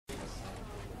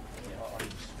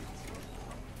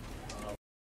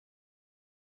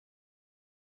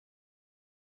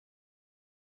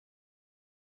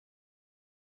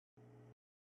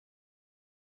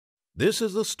This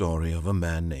is the story of a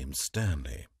man named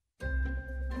Stanley.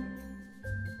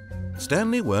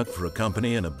 Stanley worked for a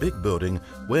company in a big building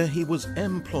where he was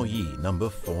employee number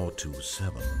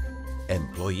 427.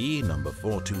 Employee number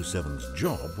 427's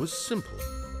job was simple.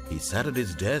 He sat at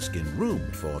his desk in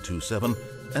room 427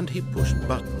 and he pushed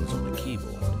buttons on a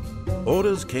keyboard.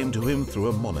 Orders came to him through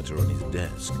a monitor on his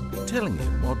desk, telling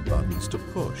him what buttons to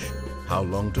push, how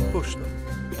long to push them,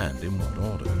 and in what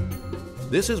order.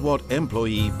 This is what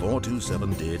employee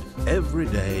 427 did every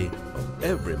day of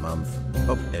every month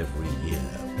of every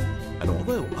year. And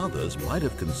although others might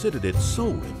have considered it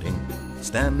soul-rending,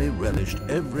 Stanley relished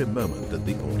every moment that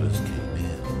the orders came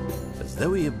in, as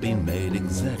though he had been made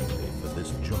exactly for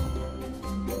this job.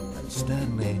 And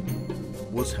Stanley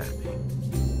was happy.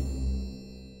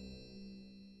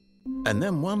 And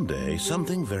then one day,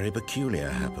 something very peculiar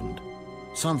happened.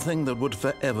 Something that would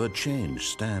forever change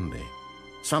Stanley.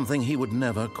 Something he would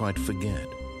never quite forget.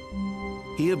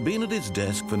 He had been at his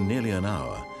desk for nearly an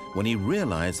hour when he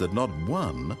realized that not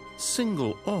one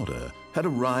single order had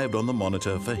arrived on the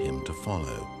monitor for him to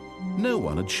follow. No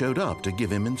one had showed up to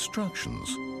give him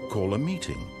instructions, call a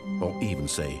meeting, or even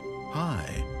say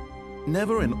hi.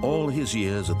 Never in all his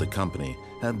years at the company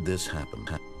had this happened,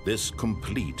 this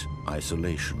complete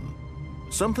isolation.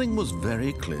 Something was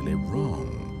very clearly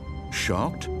wrong.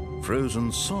 Shocked,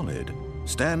 frozen solid,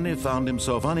 Stanley found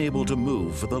himself unable to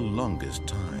move for the longest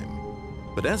time.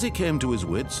 But as he came to his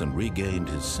wits and regained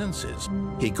his senses,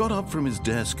 he got up from his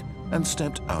desk and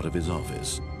stepped out of his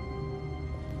office.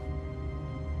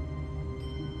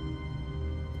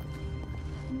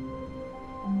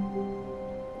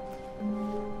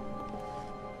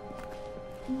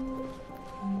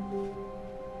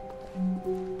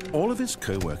 All of his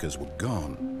co-workers were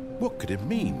gone. What could it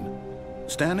mean?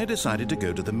 Stanley decided to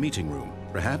go to the meeting room.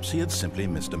 Perhaps he had simply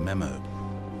missed a memo.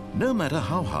 No matter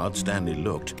how hard Stanley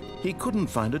looked, he couldn't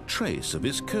find a trace of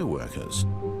his co-workers.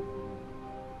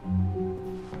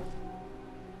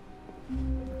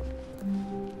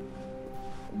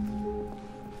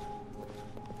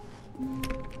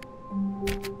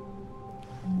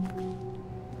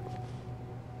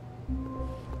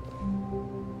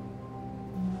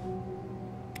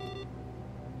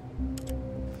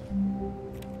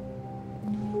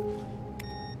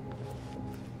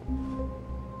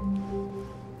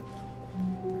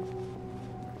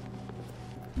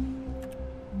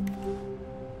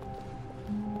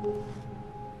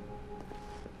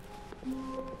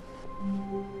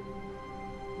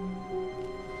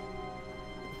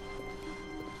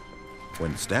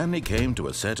 When Stanley came to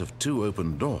a set of 2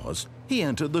 open doors, he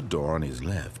entered the door on his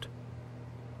left.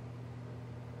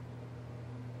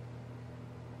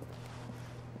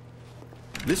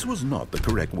 This was not the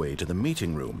correct way to the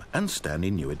meeting room, and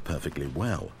Stanley knew it perfectly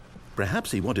well.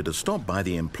 Perhaps he wanted to stop by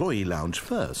the employee lounge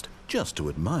first, just to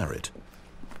admire it.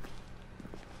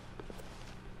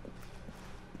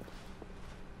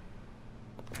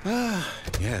 Ah,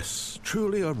 yes,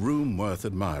 truly a room worth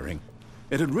admiring.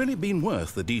 It had really been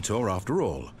worth the detour after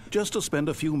all, just to spend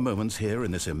a few moments here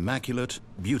in this immaculate,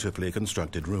 beautifully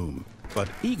constructed room. But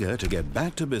eager to get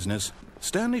back to business,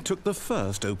 Stanley took the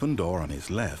first open door on his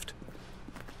left.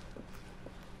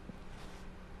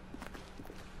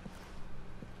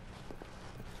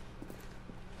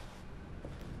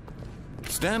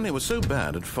 Stanley was so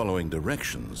bad at following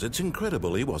directions, it's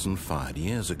incredible he wasn't fired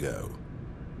years ago.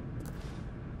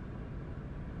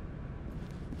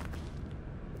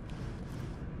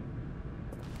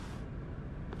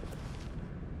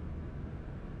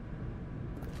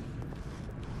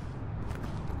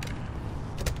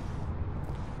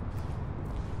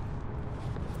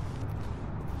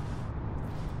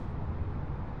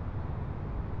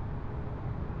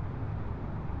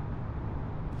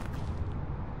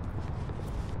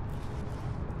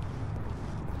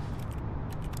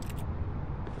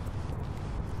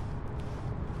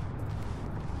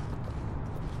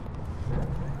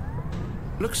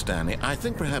 Look, Stanley, I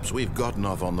think perhaps we've gotten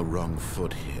off on the wrong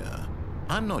foot here.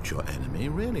 I'm not your enemy,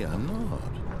 really, I'm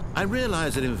not. I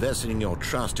realize that investing your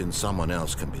trust in someone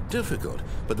else can be difficult,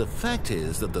 but the fact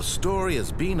is that the story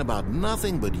has been about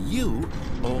nothing but you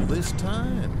all this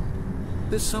time.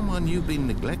 There's someone you've been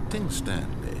neglecting,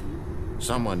 Stanley.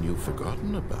 Someone you've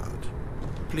forgotten about.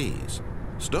 Please,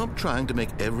 stop trying to make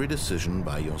every decision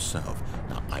by yourself.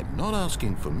 Now, I'm not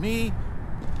asking for me,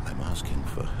 I'm asking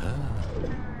for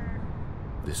her.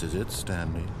 This is it,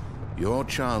 Stanley. Your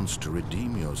chance to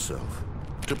redeem yourself,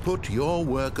 to put your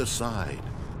work aside,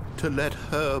 to let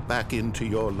her back into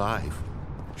your life.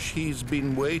 She's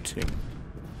been waiting.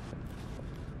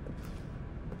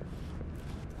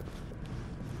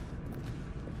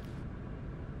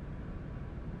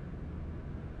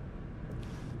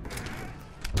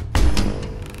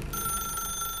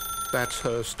 That's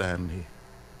her, Stanley.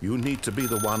 You need to be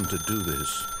the one to do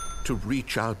this, to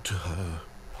reach out to her.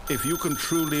 If you can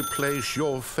truly place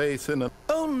your faith in a...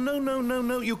 Oh,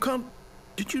 no, you can't...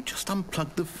 Did you just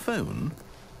unplug the phone?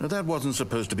 No, that wasn't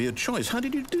supposed to be a choice. How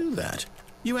did you do that?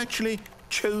 You actually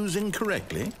chose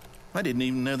incorrectly? I didn't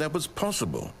even know that was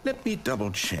possible. Let me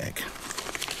double check.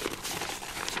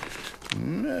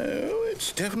 No,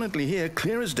 it's definitely here,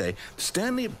 clear as day.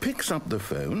 Stanley picks up the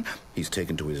phone. He's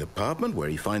taken to his apartment where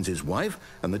he finds his wife,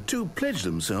 and the two pledge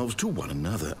themselves to one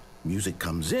another. Music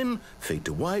comes in, fade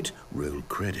to white, roll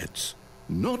credits.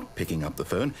 Not picking up the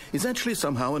phone is actually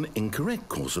somehow an incorrect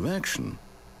course of action.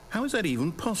 How is that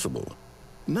even possible?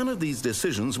 None of these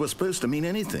decisions were supposed to mean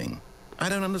anything. I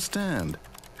don't understand.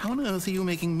 How on earth are you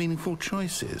making meaningful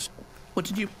choices? What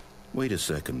did you... Wait a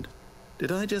second.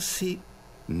 Did I just see...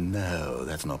 No,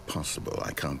 that's not possible.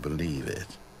 I can't believe it.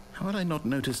 How had I not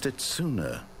noticed it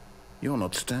sooner? You're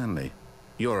not Stanley.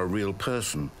 You're a real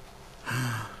person.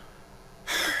 I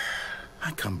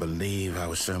can't believe I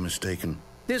was so mistaken.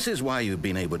 This is why you've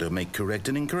been able to make correct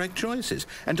and incorrect choices.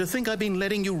 And to think I've been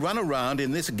letting you run around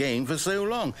in this game for so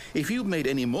long. If you'd made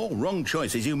any more wrong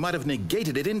choices, you might have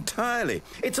negated it entirely.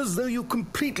 It's as though you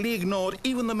completely ignored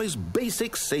even the most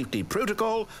basic safety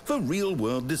protocol for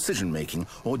real-world decision-making.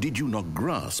 Or did you not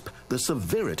grasp the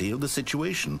severity of the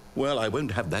situation? Well, I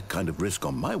won't have that kind of risk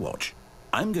on my watch.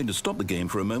 I'm going to stop the game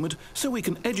for a moment so we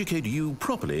can educate you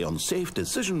properly on safe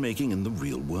decision-making in the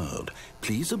real world.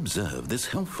 Please observe this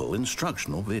helpful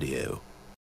instructional video.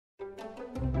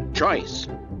 Choice.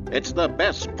 It's the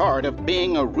best part of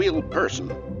being a real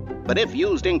person, but if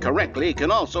used incorrectly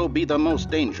can also be the most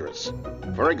dangerous.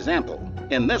 For example,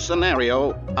 in this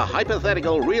scenario, a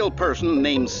hypothetical real person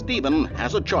named Stephen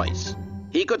has a choice.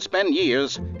 He could spend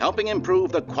years helping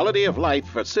improve the quality of life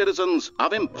for citizens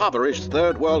of impoverished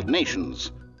third world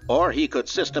nations. Or he could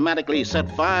systematically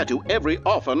set fire to every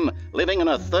orphan living in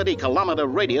a 30-kilometer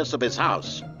radius of his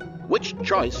house. Which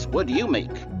choice would you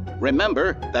make?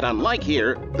 Remember that unlike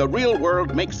here, the real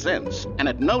world makes sense, and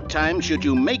at no time should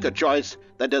you make a choice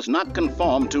that does not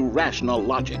conform to rational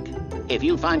logic. If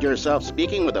you find yourself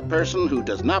speaking with a person who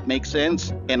does not make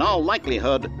sense, in all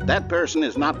likelihood, that person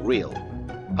is not real.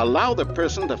 Allow the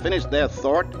person to finish their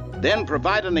thought, then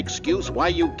provide an excuse why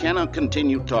you cannot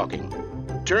continue talking.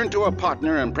 Turn to a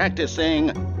partner and practice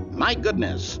saying, "My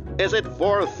goodness, is it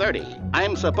 4:30?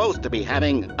 I'm supposed to be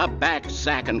having a back,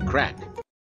 sack, and crack."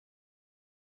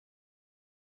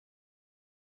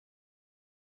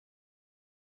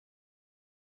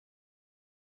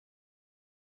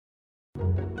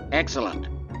 Excellent.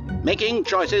 Making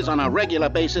choices on a regular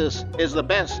basis is the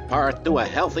best part to a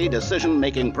healthy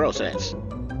decision-making process.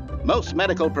 Most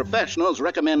medical professionals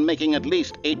recommend making at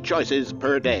least 8 choices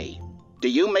per day. Do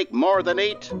you make more than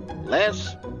 8?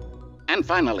 Less? And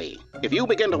finally, if you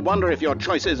begin to wonder if your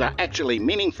choices are actually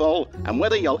meaningful and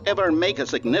whether you'll ever make a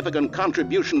significant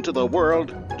contribution to the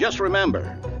world, just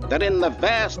remember that in the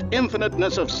vast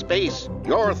infiniteness of space,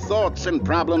 your thoughts and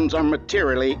problems are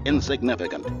materially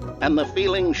insignificant, and the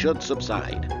feeling should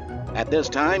subside. At this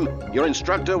time, your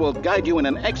instructor will guide you in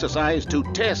an exercise to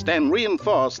test and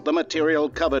reinforce the material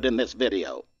covered in this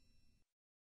video.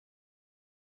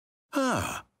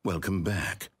 Welcome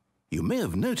back. You may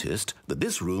have noticed that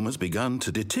this room has begun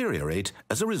to deteriorate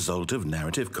as a result of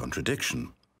narrative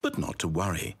contradiction. But not to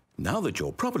worry. Now that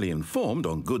you're properly informed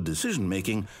on good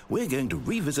decision-making, we're going to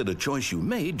revisit a choice you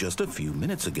made just a few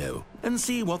minutes ago and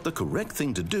see what the correct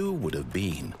thing to do would have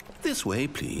been. This way,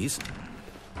 please.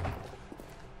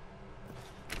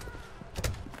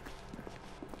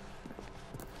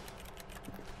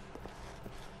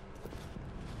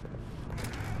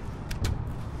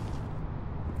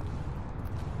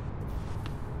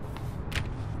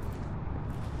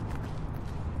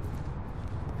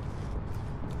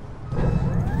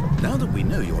 Now that we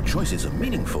know your choices are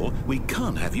meaningful, we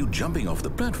can't have you jumping off the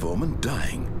platform and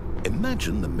dying.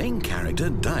 Imagine the main character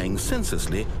dying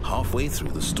senselessly halfway through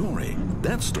the story.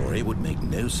 That story would make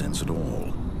no sense at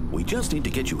all. We just need to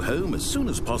get you home as soon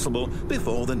as possible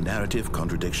before the narrative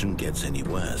contradiction gets any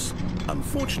worse.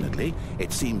 Unfortunately,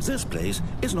 it seems this place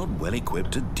is not well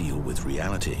equipped to deal with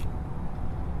reality.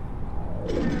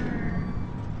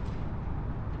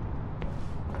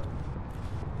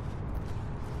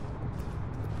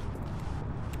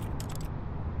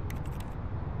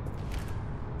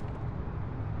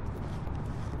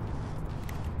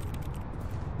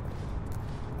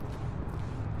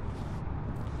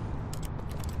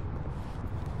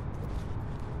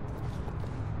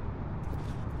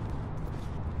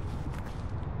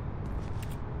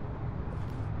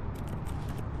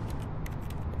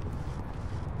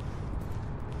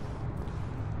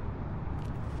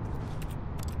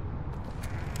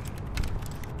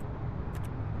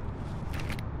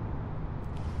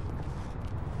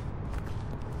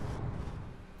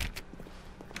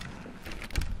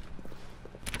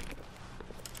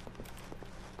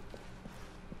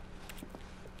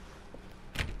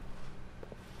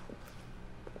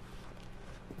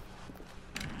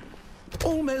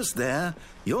 almost there.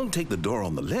 You'll take the door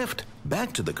on the left,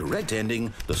 back to the correct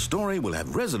ending, the story will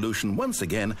have resolution once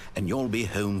again, and you'll be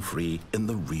home free in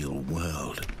the real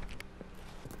world.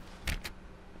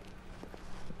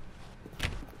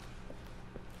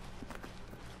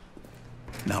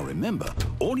 Now remember,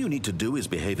 all you need to do is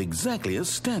behave exactly as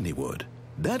Stanley would.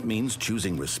 That means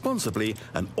choosing responsibly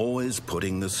and always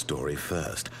putting the story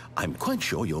first. I'm quite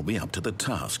sure you'll be up to the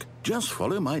task. Just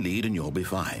follow my lead and you'll be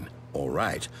fine. All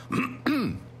right.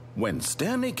 When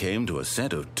Stanley came to a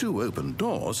set of 2 open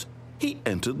doors, he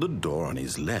entered the door on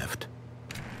his left.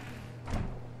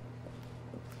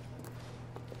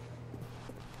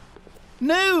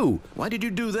 No! Why did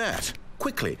you do that?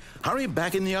 Quickly, hurry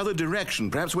back in the other direction.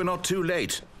 Perhaps we're not too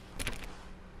late.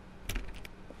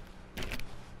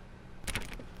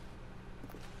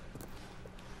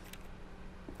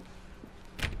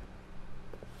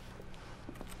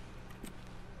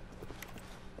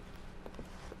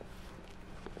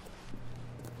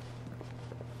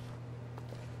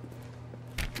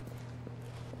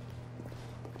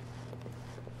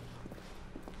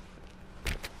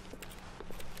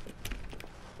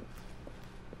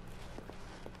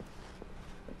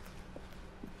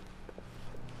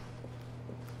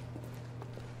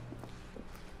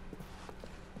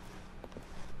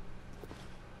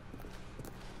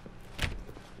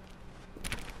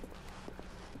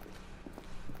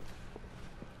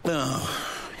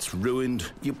 Oh, it's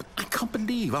ruined. I can't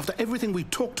believe, after everything we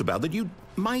talked about, that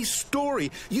my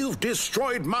story, you've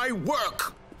destroyed my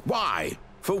work. Why?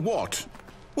 For what?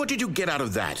 What did you get out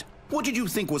of that? What did you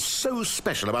think was so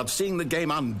special about seeing the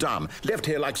game undone, left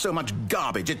here like so much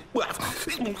garbage?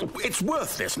 It's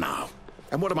worthless now.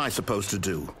 And what am I supposed to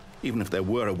do? Even if there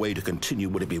were a way to continue,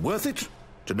 would it be worth it?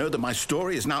 To know that my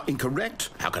story is now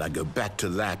incorrect? How can I go back to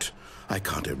that? I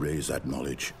can't erase that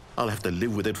knowledge. I'll have to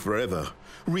live with it forever,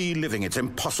 reliving its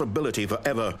impossibility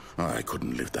forever. I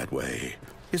couldn't live that way.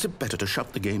 Is it better to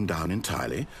shut the game down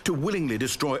entirely? To willingly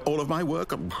destroy all of my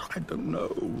work? I don't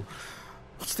know.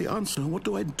 What's the answer? What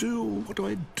do I do? What do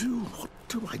I do? What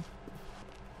do I...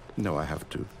 No, I have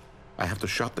to. I have to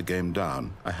shut the game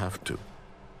down. I have to.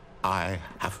 I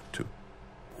have to.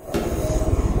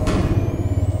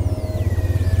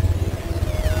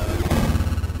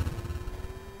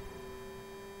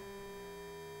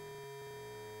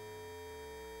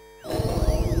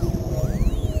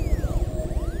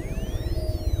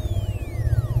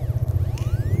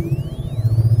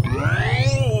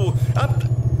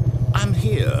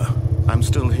 I'm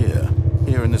still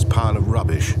here in this pile of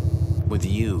rubbish, with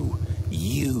you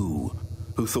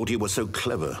who thought you were so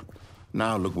clever.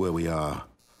 Now look where we are.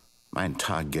 My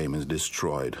entire game is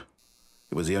destroyed.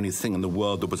 It was the only thing in the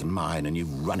world that was mine, and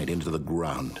you've run it into the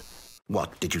ground.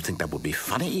 What, did you think that would be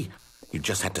funny? You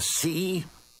just had to see?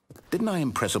 Didn't I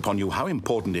impress upon you how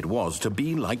important it was to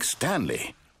be like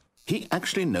Stanley? He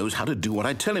actually knows how to do what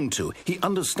I tell him to. He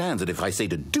understands that if I say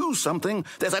to do something,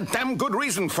 there's a damn good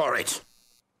reason for it.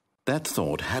 That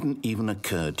thought hadn't even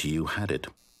occurred to you, had it?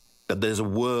 That there's a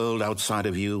world outside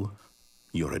of you?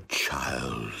 You're a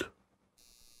child.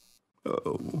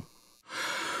 Oh,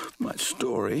 my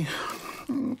story.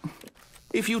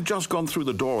 If you'd just gone through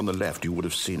the door on the left, you would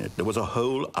have seen it. There was a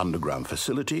whole underground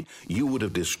facility. You would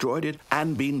have destroyed it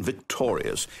and been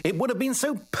victorious. It would have been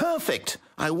so perfect.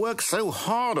 I worked so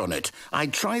hard on it. I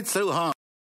tried so hard.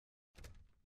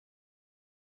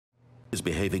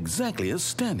 Behave exactly as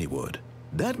Stanley would.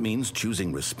 That means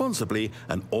choosing responsibly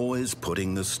and always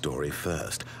putting the story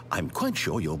first. I'm quite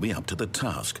sure you'll be up to the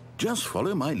task. Just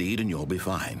follow my lead and you'll be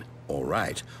fine. All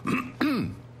right.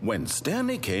 When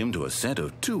Stanley came to a set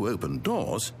of 2 open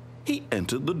doors, he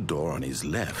entered the door on his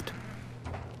left.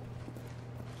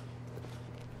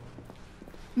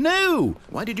 No!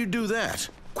 Why did you do that?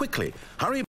 Quickly,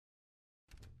 hurry.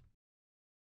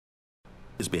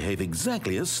 Behave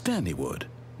exactly as Stanley would.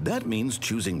 That means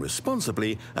choosing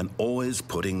responsibly and always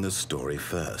putting the story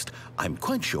first. I'm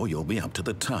quite sure you'll be up to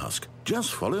the task.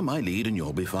 Just follow my lead and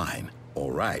you'll be fine.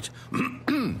 All right.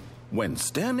 When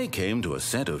Stanley came to a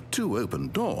set of 2 open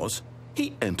doors,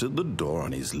 he entered the door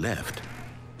on his left.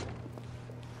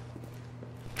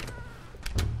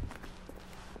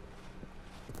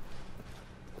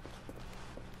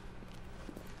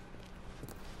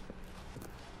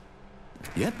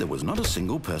 Yet there was not a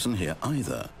single person here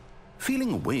either.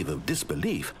 Feeling a wave of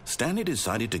disbelief, Stanley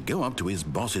decided to go up to his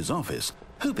boss's office,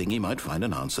 hoping he might find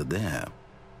an answer there.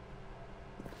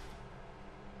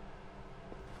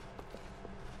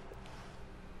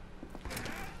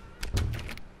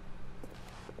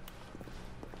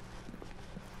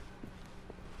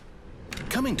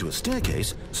 Coming to a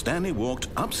staircase, Stanley walked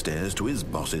upstairs to his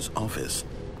boss's office.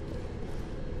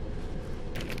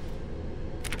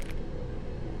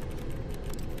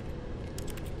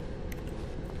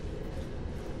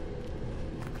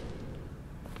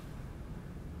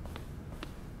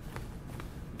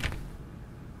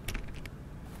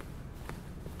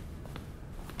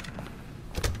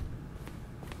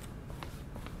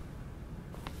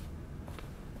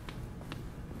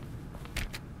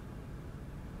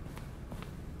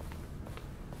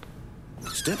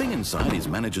 Stepping inside his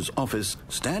manager's office,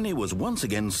 Stanley was once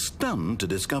again stunned to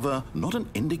discover not an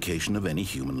indication of any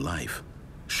human life.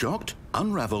 Shocked,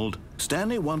 unraveled,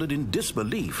 Stanley wondered in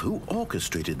disbelief who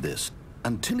orchestrated this,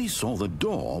 until he saw the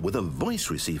door with a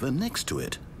voice receiver next to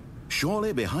it.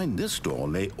 Surely behind this door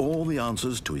lay all the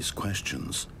answers to his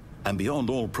questions. And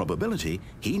beyond all probability,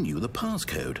 he knew the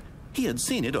passcode. He had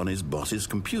seen it on his boss's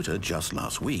computer just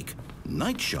last week.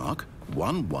 Night Shark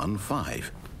 115.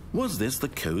 Was this the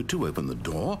code to open the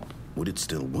door? Would it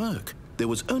still work? There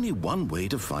was only one way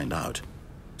to find out.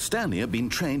 Stanley had been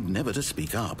trained never to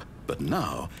speak up, but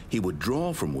now he would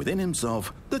draw from within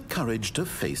himself the courage to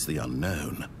face the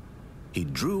unknown. He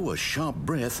drew a sharp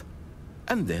breath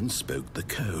and then spoke the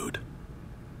code.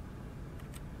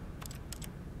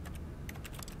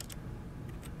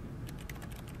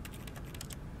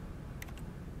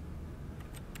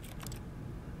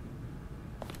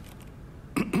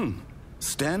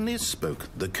 Stanley spoke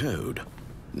the code.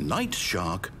 Night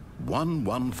Shark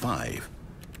 115.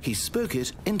 He spoke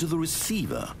it into the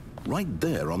receiver, right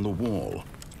there on the wall.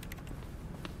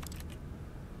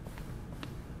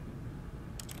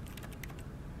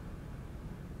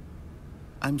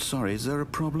 I'm sorry, is there a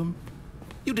problem?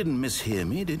 You didn't mishear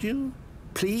me, did you?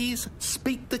 Please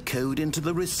speak the code into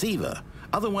the receiver.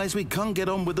 Otherwise we can't get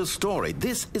on with the story.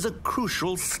 This is a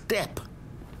crucial step.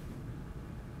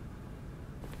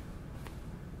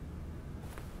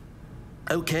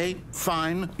 Okay,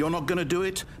 fine, you're not going to do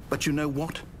it, but you know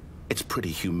what? It's pretty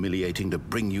humiliating to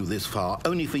bring you this far,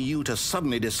 only for you to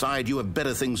suddenly decide you have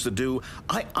better things to do.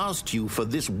 I asked you for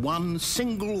this one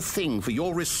single thing, for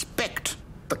your respect.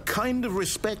 The kind of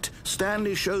respect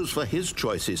Stanley shows for his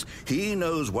choices. He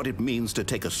knows what it means to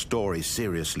take a story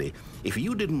seriously. If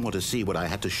you didn't want to see what I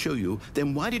had to show you,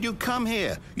 then why did you come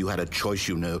here? You had a choice,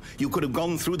 you know. You could have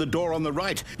gone through the door on the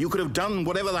right. You could have done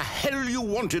whatever the hell you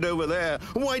wanted over there.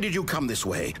 Why did you come this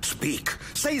way? Speak.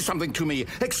 Say something to me.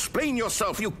 Explain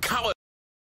yourself, you coward.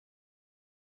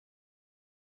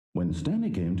 When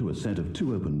Stanley came to a set of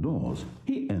 2 open doors,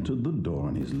 he entered the door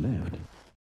on his left.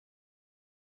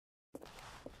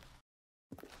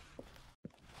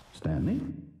 Stanley?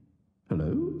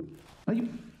 Hello?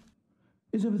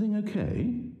 Is everything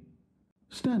okay?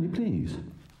 Stanley, please.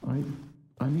 I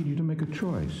need you to make a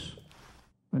choice.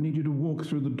 I need you to walk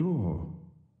through the door.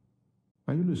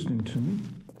 Are you listening to me?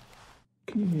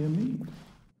 Can you hear me?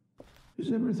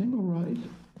 Is everything all right?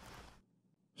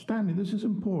 Stanley, this is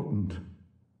important.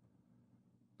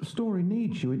 The story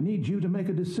needs you. It needs you to make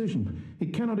a decision.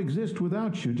 It cannot exist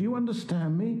without you. Do you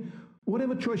understand me?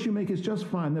 Whatever choice you make is just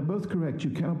fine. They're both correct.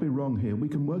 You cannot be wrong here. We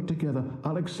can work together.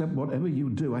 I'll accept whatever you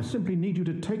do. I simply need you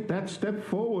to take that step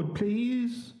forward,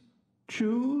 please.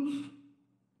 Choose.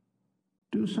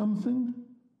 Do something.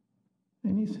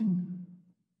 Anything.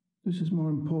 This is more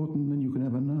important than you can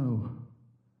ever know.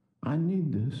 I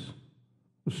need this.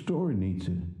 The story needs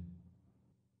it.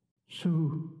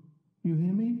 So, you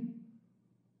hear me?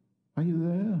 Are you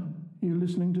there? Are you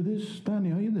listening to this?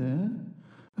 Stanley, are you there?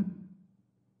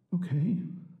 Okay.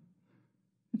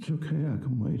 It's okay, I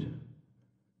can wait.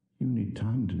 You need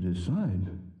time to decide.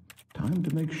 Time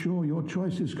to make sure your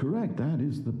choice is correct. That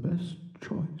is the best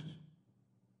choice.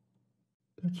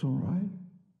 That's all right.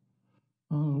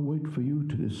 I'll wait for you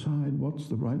to decide what's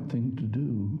the right thing to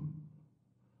do.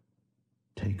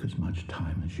 Take as much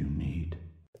time as you need.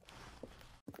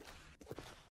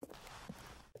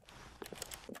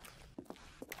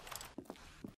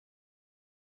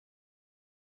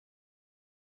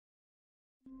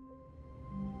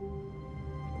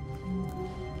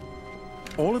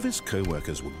 All of his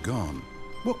co-workers were gone.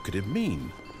 What could it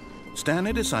mean?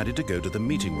 Stanley decided to go to the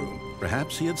meeting room.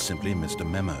 Perhaps he had simply missed a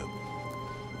memo.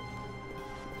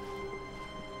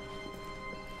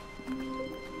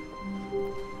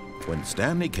 When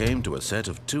Stanley came to a set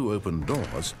of 2 open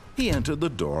doors, he entered the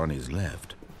door on his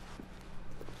left.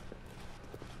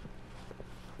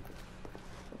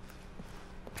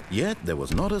 Yet there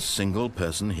was not a single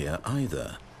person here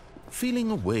either. Feeling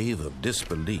a wave of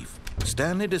disbelief,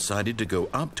 Stanley decided to go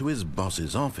up to his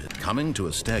boss's office. Coming to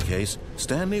a staircase,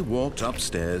 Stanley walked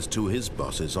upstairs to his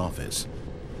boss's office.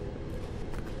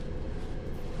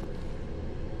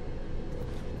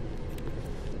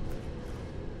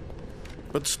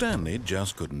 But Stanley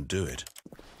just couldn't do it.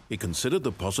 He considered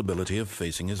the possibility of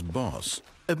facing his boss.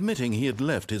 Admitting he had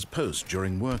left his post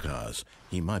during work hours,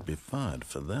 he might be fired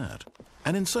for that.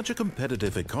 And in such a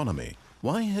competitive economy,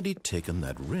 why had he taken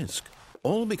that risk?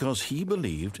 All because he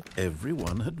believed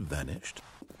everyone had vanished?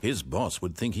 His boss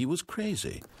would think he was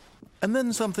crazy. And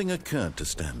then something occurred to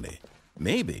Stanley.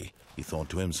 Maybe, he thought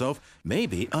to himself,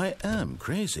 maybe I am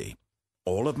crazy.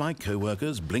 All of my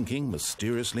co-workers blinking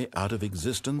mysteriously out of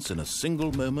existence in a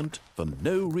single moment for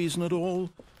no reason at all?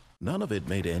 None of it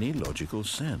made any logical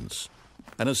sense.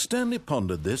 And as Stanley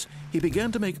pondered this, he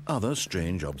began to make other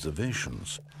strange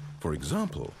observations. For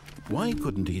example, why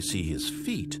couldn't he see his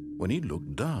feet when he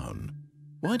looked down?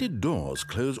 Why did doors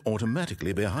close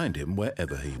automatically behind him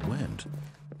wherever he went?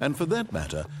 And for that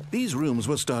matter, these rooms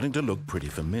were starting to look pretty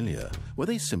familiar. Were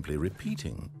they simply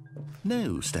repeating?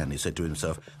 No, Stanley said to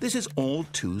himself, this is all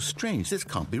too strange. This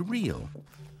can't be real.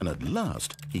 And at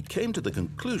last, he came to the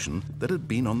conclusion that had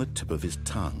been on the tip of his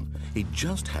tongue. He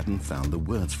just hadn't found the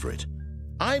words for it.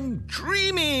 "I'm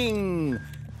dreaming!"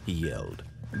 he yelled.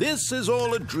 "This is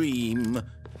all a dream."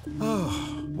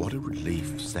 Oh, what a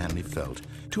relief Stanley felt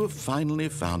to have finally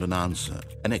found an answer,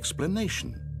 an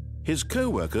explanation. His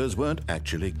co-workers weren't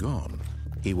actually gone.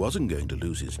 He wasn't going to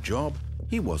lose his job.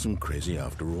 He wasn't crazy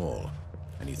after all.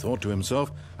 And he thought to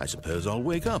himself, I suppose I'll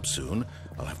wake up soon.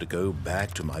 I'll have to go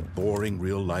back to my boring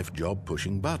real-life job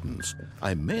pushing buttons.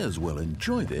 I may as well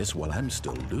enjoy this while I'm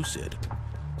still lucid.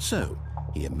 So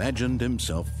he imagined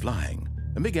himself flying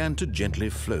and began to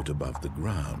gently float above the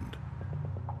ground.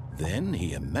 Then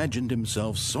he imagined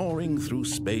himself soaring through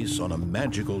space on a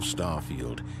magical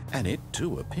starfield, and it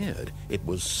too appeared. It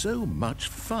was so much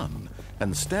fun,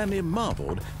 and Stanley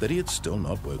marveled that he had still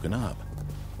not woken up.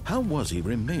 How was he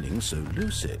remaining so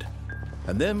lucid?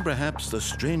 And then perhaps the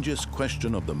strangest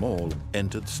question of them all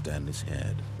entered Stanley's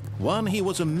head. One he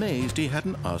was amazed he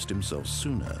hadn't asked himself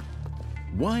sooner.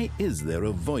 Why is there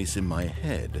a voice in my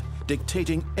head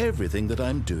dictating everything that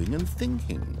I'm doing and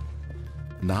thinking?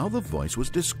 Now the voice was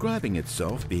describing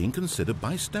itself being considered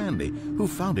by Stanley, who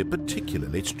found it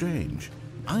particularly strange.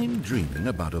 I'm dreaming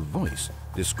about a voice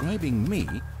describing me,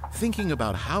 thinking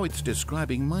about how it's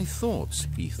describing my thoughts,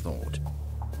 he thought.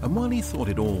 And while he thought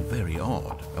it all very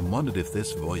odd and wondered if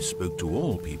this voice spoke to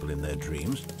all people in their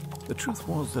dreams, the truth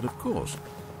was that, of course,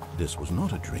 this was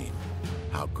not a dream.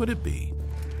 How could it be?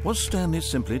 Was Stanley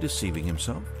simply deceiving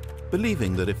himself,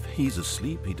 believing that if he's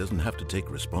asleep, he doesn't have to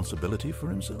take responsibility for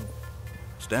himself?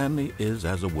 Stanley is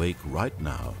as awake right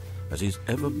now as he's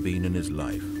ever been in his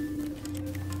life.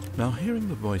 Now, hearing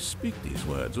the voice speak these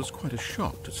words was quite a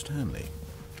shock to Stanley.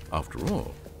 After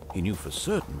all, he knew for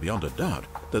certain, beyond a doubt,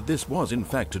 that this was in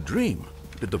fact a dream.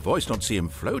 Did the voice not see him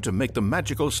float and make the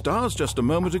magical stars just a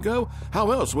moment ago?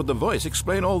 How else would the voice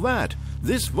explain all that?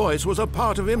 This voice was a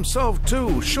part of himself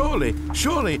too. Surely,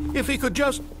 if he could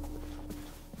just...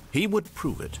 He would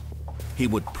prove it. He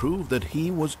would prove that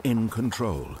he was in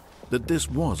control, that this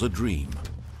was a dream.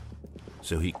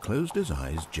 So he closed his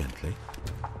eyes gently,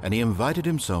 and he invited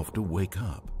himself to wake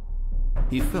up.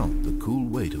 He felt the cool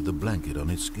weight of the blanket on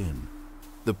his skin,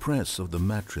 the press of the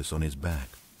mattress on his back,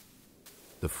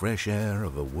 the fresh air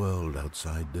of a world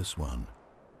outside this one.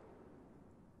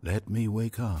 Let me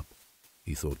wake up,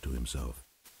 he thought to himself.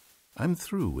 I'm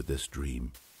through with this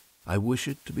dream. I wish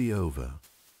it to be over.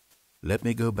 Let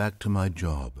me go back to my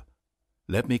job.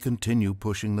 Let me continue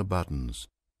pushing the buttons.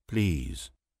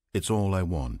 Please, it's all I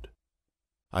want.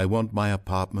 I want my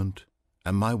apartment,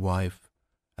 and my wife,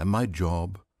 and my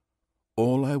job.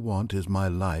 All I want is my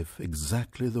life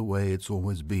exactly the way it's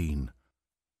always been.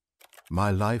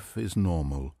 My life is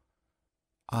normal.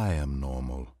 I am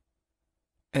normal.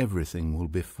 Everything will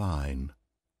be fine.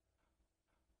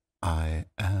 I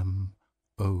am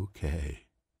okay.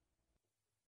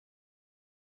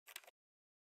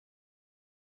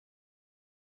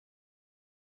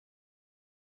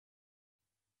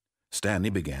 Stanley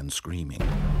began screaming.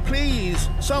 Please,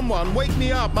 someone, wake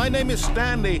me up. My name is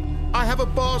Stanley. I have a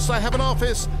boss. I have an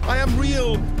office. I am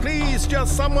real. Please,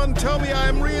 just someone tell me I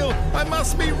am real. I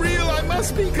must be real. I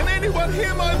must be. Can anyone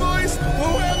hear my voice? Who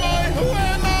am I? Who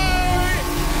am I?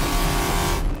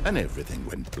 And everything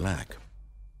went black.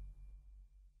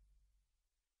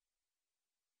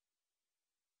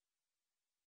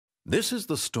 This is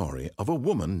the story of a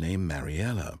woman named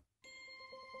Mariella.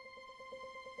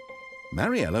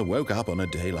 Mariella woke up on a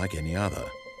day like any other.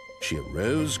 She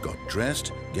arose, got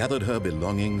dressed, gathered her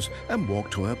belongings, and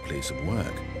walked to her place of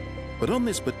work. But on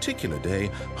this particular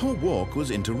day, her walk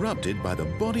was interrupted by the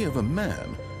body of a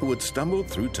man who had stumbled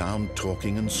through town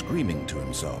talking and screaming to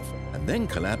himself, and then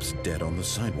collapsed dead on the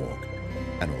sidewalk.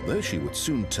 And although she would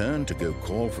soon turn to go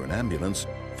call for an ambulance,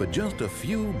 for just a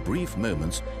few brief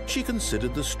moments she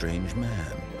considered the strange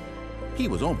man. He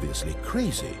was obviously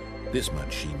crazy. This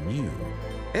much she knew.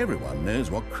 Everyone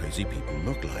knows what crazy people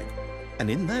look like. And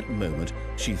in that moment,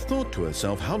 she thought to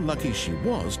herself how lucky she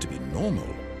was to be normal.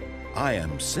 I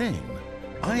am sane.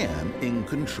 I am in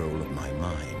control of my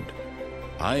mind.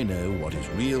 I know what is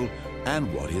real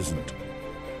and what isn't.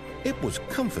 It was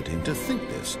comforting to think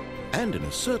this, And in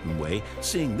a certain way,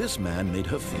 seeing this man made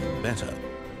her feel better.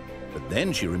 But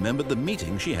then she remembered the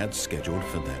meeting she had scheduled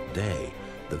for that day.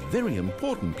 The very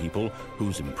important people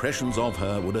whose impressions of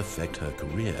her would affect her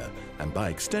career, and by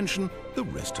extension, the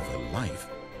rest of her life.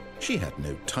 She had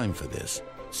no time for this,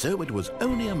 so it was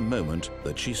only a moment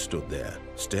that she stood there,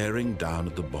 staring down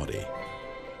at the body.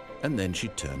 And then she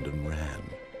turned and ran.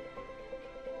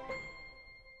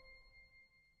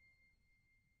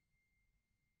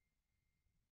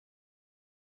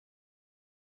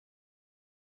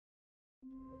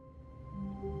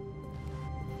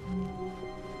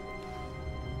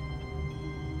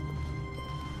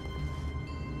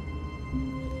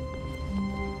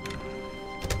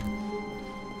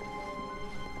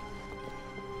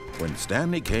 When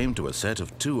Stanley came to a set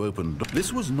of 2 open doors,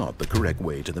 this was not the correct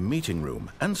way to the meeting room,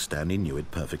 and Stanley knew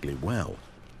it perfectly well.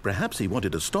 Perhaps he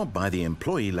wanted to stop by the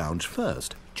employee lounge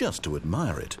first, just to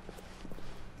admire it.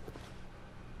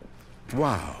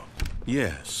 Wow,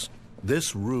 yes,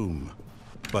 this room.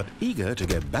 But eager to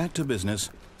get back to business,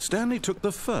 Stanley took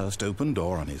the first open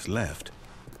door on his left.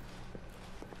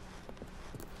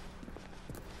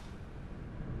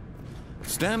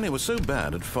 Stanley was so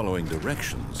bad at following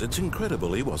directions, it's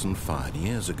incredible he wasn't fired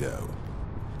years ago.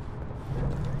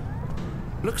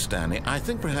 Look, Stanley, I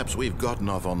think perhaps we've gotten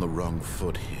off on the wrong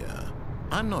foot here.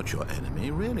 I'm not your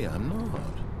enemy, really, I'm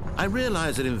not. I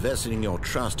realize that investing your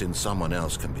trust in someone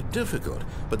else can be difficult,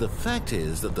 but the fact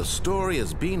is that the story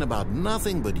has been about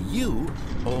nothing but you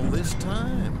all this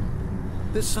time.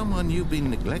 There's someone you've been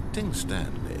neglecting,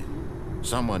 Stanley.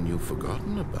 Someone you've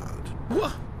forgotten about.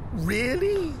 What?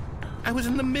 Really? I was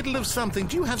in the middle of something.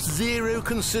 Do you have zero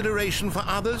consideration for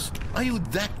others? Are you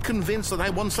that convinced that I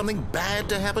want something bad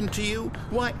to happen to you?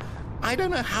 Why, I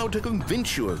don't know how to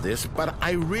convince you of this, but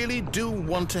I really do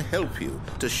want to help you,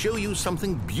 to show you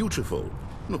something beautiful.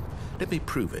 Look, let me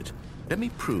prove it. Let me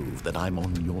prove that I'm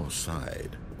on your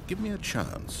side. Give me a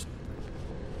chance.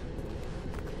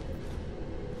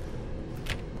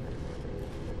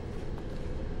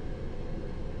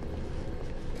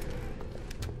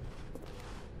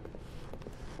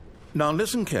 Now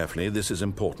listen carefully, this is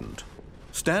important.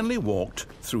 Stanley walked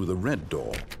through the red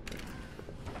door.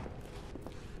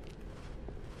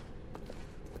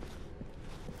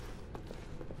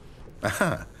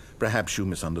 Aha, perhaps you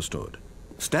misunderstood.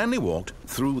 Stanley walked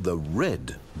through the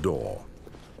red door.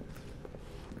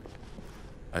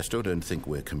 I still don't think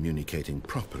we're communicating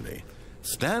properly.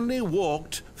 Stanley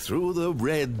walked through the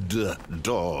red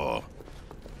door.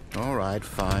 All right,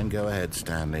 fine, go ahead,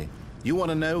 Stanley. You want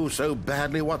to know so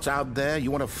badly what's out there?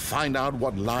 You want to find out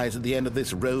what lies at the end of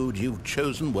this road you've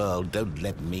chosen? Well, don't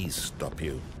let me stop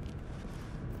you.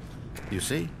 You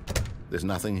see? There's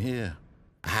nothing here.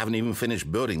 I haven't even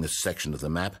finished building this section of the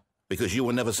map, because you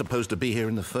were never supposed to be here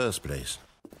in the first place.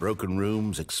 Broken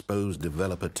rooms, exposed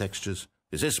developer textures.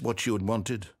 Is this what you had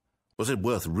wanted? Was it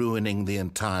worth ruining the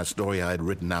entire story I had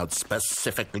written out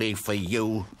specifically for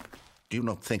you? Do you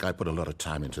not think I put a lot of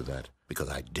time into that?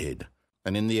 Because I did.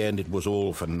 And in the end, it was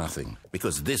all for nothing,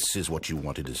 because this is what you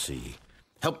wanted to see.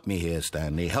 Help me here,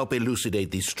 Stanley. Help elucidate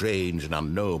these strange and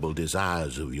unknowable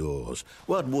desires of yours.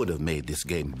 What would have made this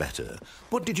game better?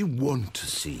 What did you want to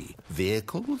see?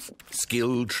 Vehicles?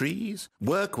 Skill trees?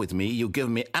 Work with me. You've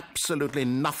given me absolutely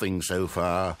nothing so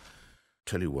far.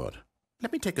 Tell you what,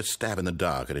 let me take a stab in the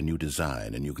dark at a new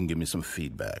design, and you can give me some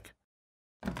feedback.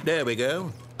 There we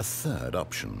go. A third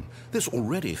option. This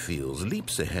already feels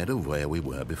leaps ahead of where we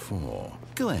were before.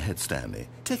 Go ahead, Stanley.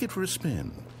 Take it for a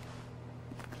spin.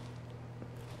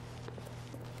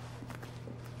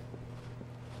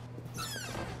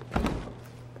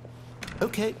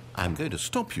 Okay, I'm going to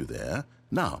stop you there.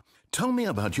 Now, tell me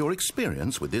about your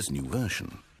experience with this new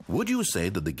version. Would you say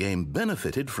that the game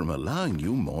benefited from allowing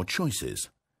you more choices?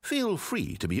 Feel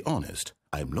free to be honest.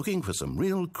 I'm looking for some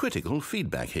real critical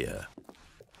feedback here.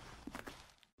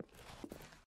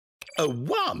 A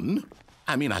 1?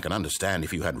 I mean, I can understand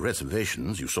if you had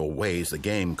reservations, you saw ways the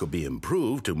game could be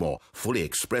improved to more fully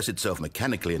express itself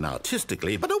mechanically and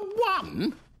artistically, but a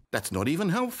 1? That's not even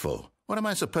helpful. What am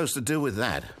I supposed to do with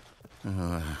that?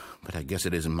 But I guess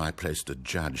it isn't my place to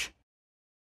judge.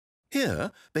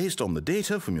 Here, based on the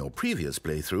data from your previous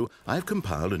playthrough, I've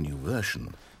compiled a new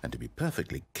version. And to be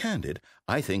perfectly candid,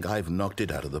 I think I've knocked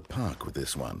it out of the park with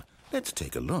this one. Let's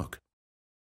take a look.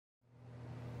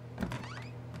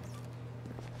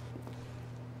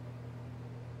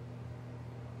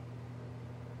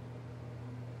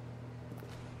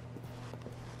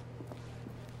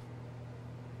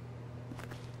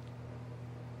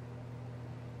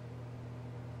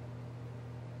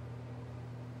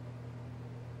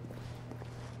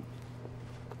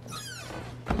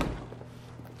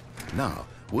 Now,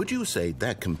 would you say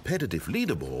that competitive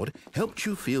leaderboard helped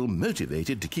you feel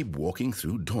motivated to keep walking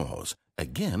through doors?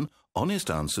 Again,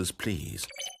 honest answers, please.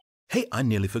 Hey, I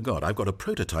nearly forgot. I've got a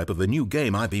prototype of a new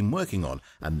game I've been working on,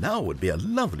 and now would be a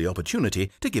lovely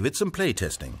opportunity to give it some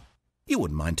playtesting. You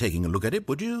wouldn't mind taking a look at it,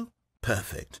 would you?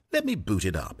 Perfect. Let me boot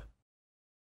it up.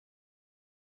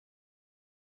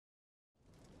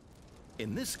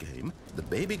 In this game, the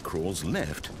baby crawls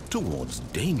left towards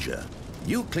danger.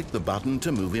 You click the button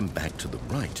to move him back to the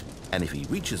right, and if he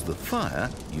reaches the fire,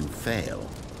 you fail.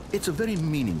 It's a very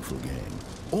meaningful game,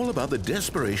 all about the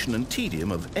desperation and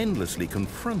tedium of endlessly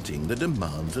confronting the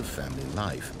demands of family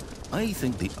life. I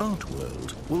think the art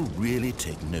world will really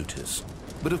take notice.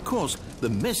 But of course, the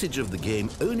message of the game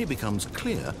only becomes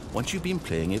clear once you've been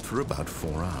playing it for about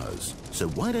 4 hours. So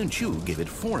why don't you give it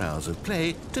 4 hours of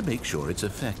play to make sure it's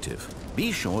effective?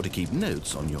 Be sure to keep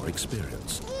notes on your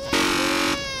experience.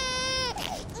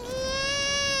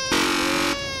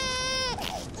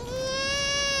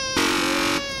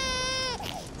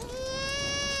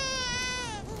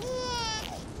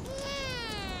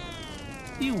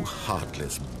 You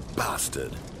heartless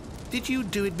bastard. Did you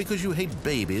do it because you hate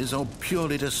babies or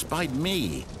purely to spite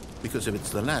me? Because if it's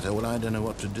the latter, well, I don't know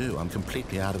what to do. I'm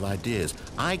completely out of ideas.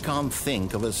 I can't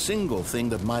think of a single thing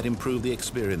that might improve the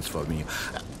experience for me.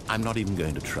 I'm not even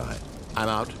going to try. I'm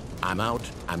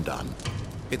out, I'm done.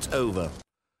 It's over.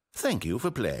 Thank you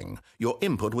for playing. Your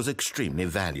input was extremely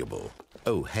valuable.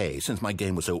 Oh, hey, since my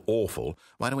game was so awful,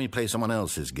 why don't we play someone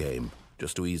else's game?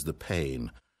 Just to ease the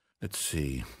pain. Let's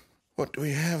see. What do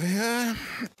we have here?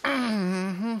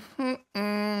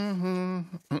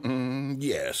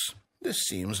 Yes, this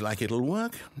seems like it'll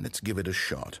work. Let's give it a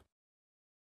shot.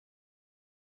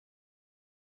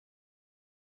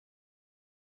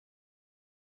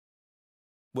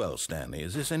 Well, Stanley,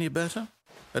 is this any better?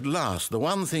 At last, the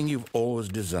one thing you've always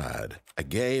desired. A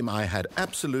game I had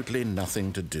absolutely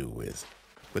nothing to do with.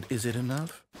 But is it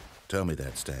enough? Tell me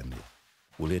that, Stanley.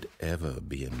 Will it ever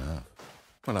be enough?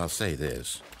 Well, I'll say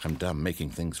this. I'm done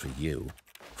making things for you.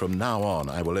 From now on,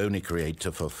 I will only create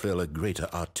to fulfill a greater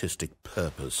artistic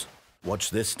purpose.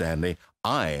 Watch this, Stanley.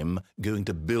 I'm going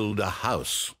to build a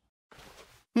house.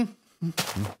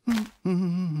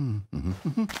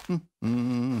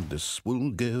 This will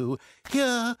go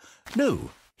here. No,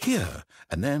 here.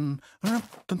 And then...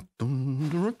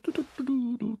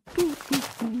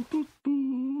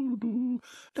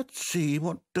 Let's see,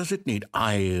 what does it need?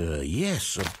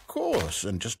 Yes, of course.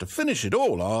 And just to finish it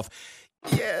all off,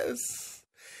 yes,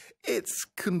 it's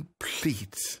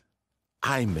complete.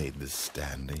 I made this,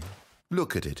 Stanley.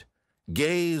 Look at it.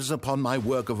 Gaze upon my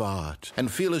work of art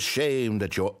and feel ashamed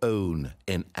at your own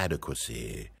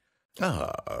inadequacy.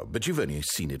 Ah, but you've only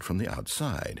seen it from the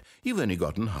outside. You've only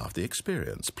gotten half the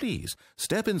experience. Please,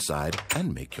 step inside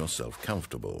and make yourself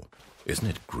comfortable. Isn't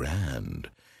it grand?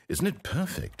 Isn't it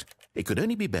perfect? It could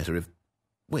only be better if...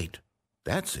 Wait,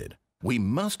 that's it. We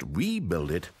must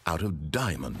rebuild it out of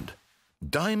diamond.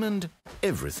 Diamond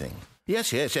everything.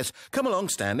 Yes. Come along,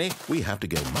 Stanley. We have to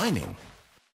go mining.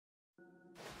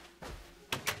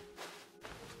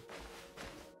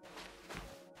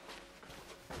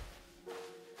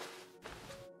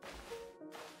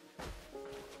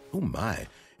 Oh my,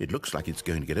 it looks like it's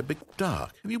going to get a bit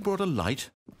dark. Have you brought a light?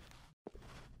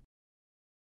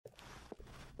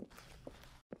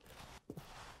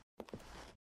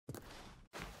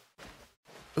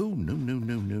 Oh,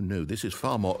 no. This is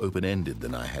far more open-ended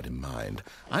than I had in mind.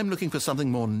 I'm looking for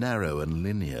something more narrow and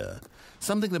linear.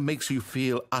 Something that makes you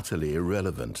feel utterly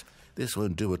irrelevant. This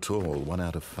won't do at all. 1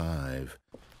 out of 5.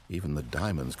 Even the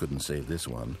diamonds couldn't save this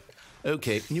one.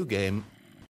 Okay, new game.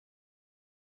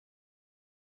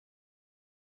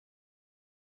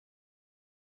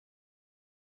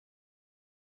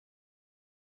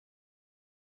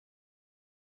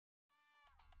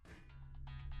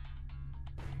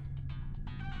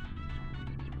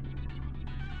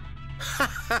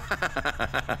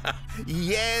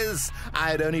 Yes!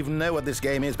 I don't even know what this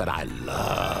game is, but I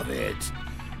love it.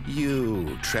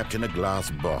 You, trapped in a glass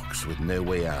box with no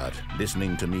way out,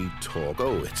 listening to me talk.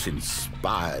 Oh, it's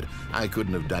inspired. I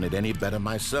couldn't have done it any better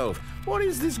myself. What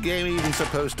is this game even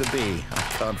supposed to be? I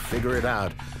can't figure it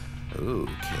out.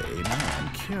 Okay, now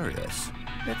I'm curious.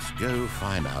 Let's go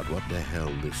find out what the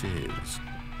hell this is.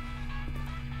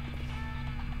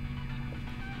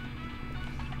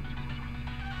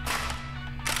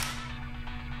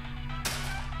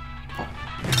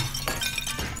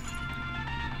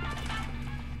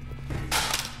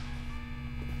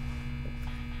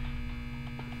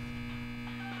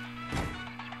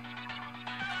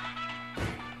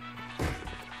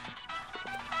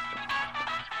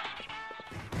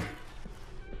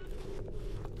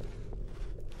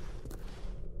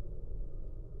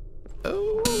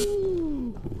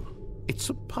 It's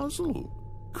a puzzle.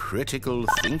 Critical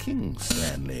thinking,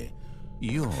 Stanley.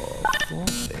 Your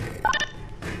forte.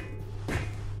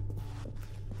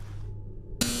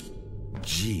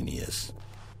 Genius.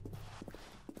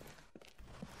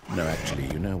 No, actually,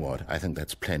 you know what? I think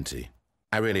that's plenty.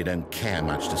 I really don't care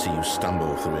much to see you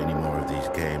stumble through any more of these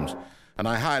games, and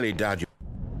I highly doubt you...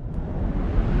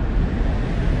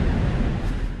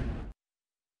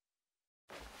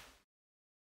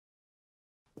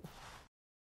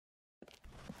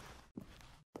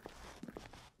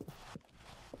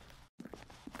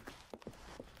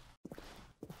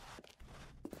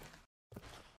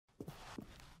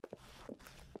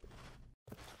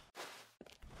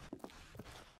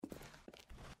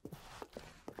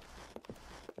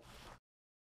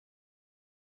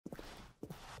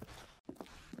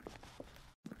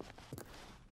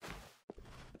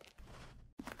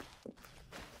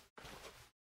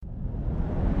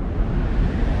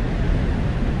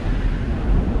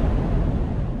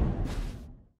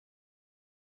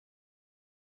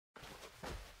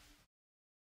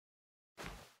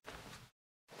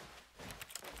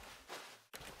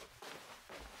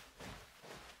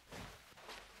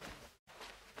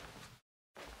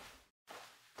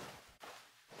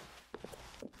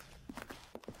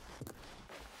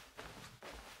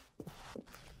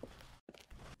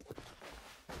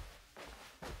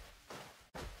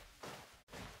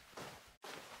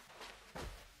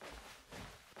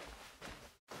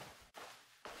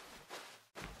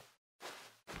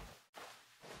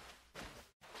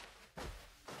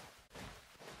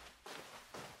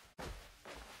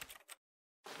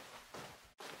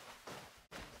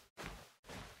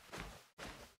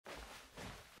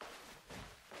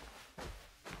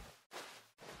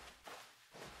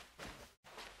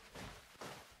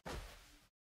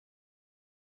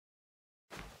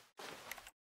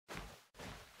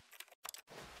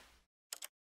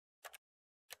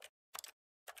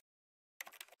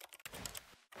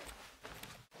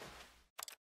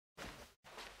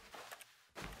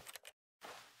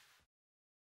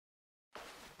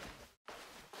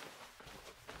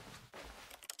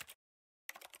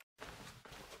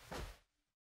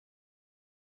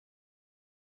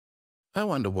 I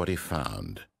wonder what he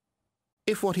found.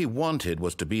 If what he wanted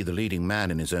was to be the leading man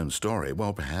in his own story,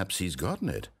 well, perhaps he's gotten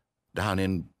it, down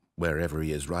in wherever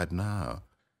he is right now.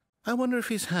 I wonder if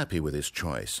he's happy with his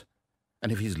choice, and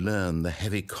if he's learned the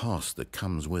heavy cost that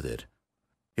comes with it.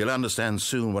 He'll understand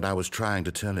soon what I was trying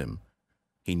to tell him.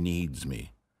 He needs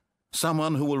me.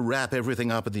 Someone who will wrap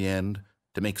everything up at the end,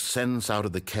 to make sense out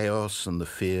of the chaos and the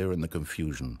fear and the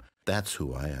confusion. That's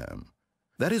who I am.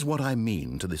 That is what I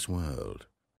mean to this world.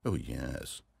 Oh,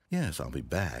 yes. Yes, I'll be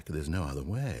back. There's no other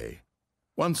way.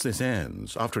 Once this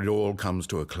ends, after it all comes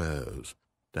to a close,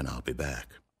 then I'll be back.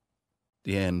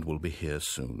 The end will be here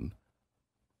soon.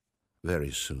 Very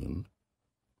soon.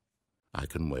 I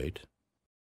can wait.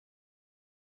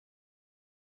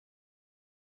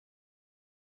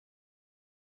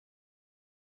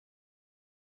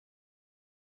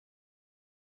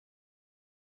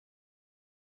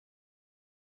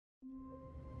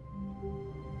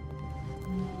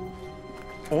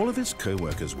 All of his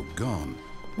co-workers were gone.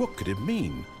 What could it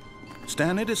mean?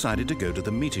 Stanley decided to go to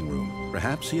the meeting room.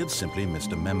 Perhaps he had simply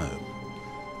missed a memo.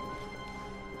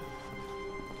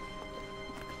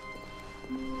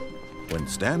 When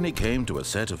Stanley came to a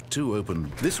set of 2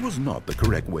 open, this was not the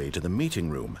correct way to the meeting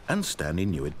room, and Stanley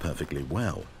knew it perfectly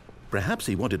well. Perhaps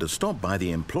he wanted to stop by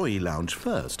the employee lounge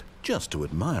first, just to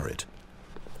admire it.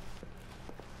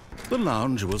 The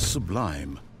lounge was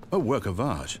sublime, a work of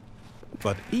art.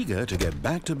 But eager to get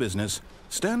back to business,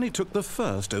 Stanley took the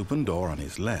first open door on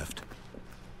his left.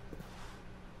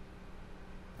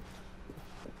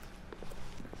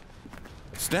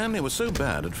 Stanley was so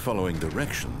bad at following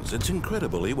directions, it's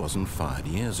incredible he wasn't fired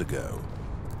years ago.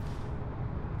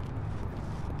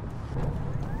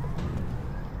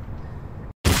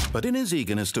 But in his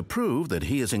eagerness to prove that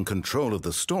he is in control of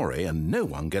the story and no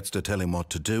one gets to tell him what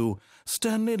to do,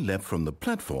 Stanley leapt from the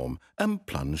platform and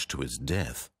plunged to his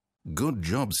death. Good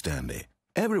job, Stanley.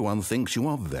 Everyone thinks you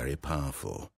are very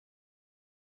powerful.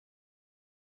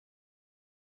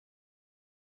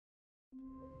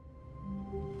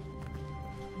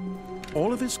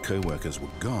 All of his co-workers were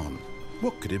gone.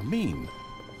 What could it mean?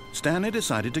 Stanley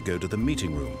decided to go to the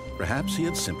meeting room. Perhaps he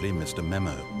had simply missed a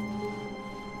memo.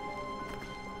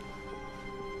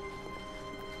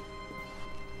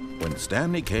 When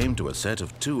Stanley came to a set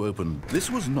of 2 open, this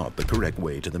was not the correct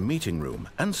way to the meeting room,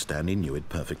 and Stanley knew it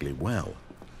perfectly well.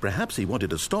 Perhaps he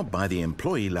wanted to stop by the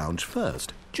employee lounge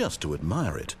first, just to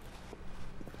admire it.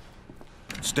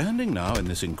 Standing now in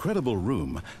this incredible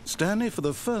room, Stanley for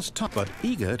the first time, but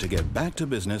eager to get back to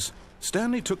business,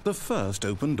 Stanley took the first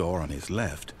open door on his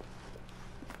left.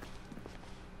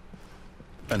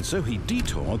 And so he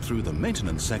detoured through the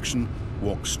maintenance section,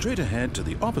 walked straight ahead to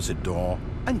the opposite door,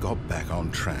 and got back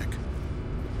on track.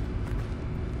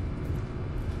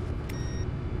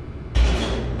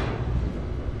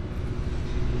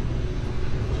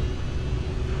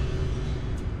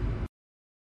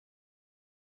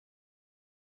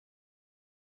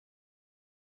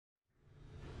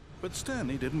 But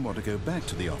Stanley didn't want to go back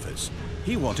to the office.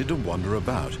 He wanted to wander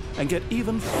about and get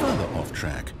even further off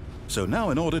track. So now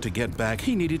in order to get back,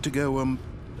 he needed to go,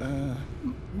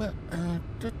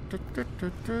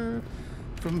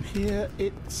 from here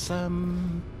it's,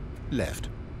 left.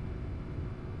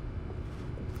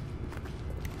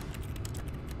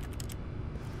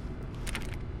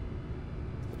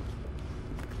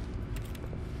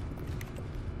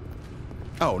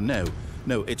 Oh, no,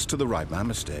 it's to the right, my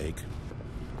mistake.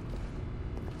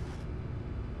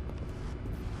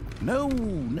 No,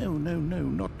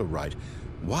 not the right.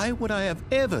 Why would I have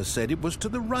ever said it was to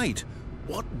the right?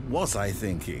 What was I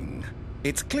thinking?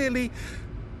 It's clearly...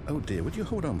 Oh dear, would you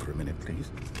hold on for a minute, please?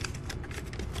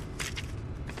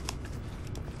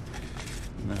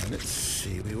 Now, let's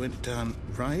see. We went down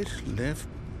right, left,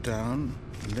 down,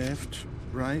 left,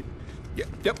 right.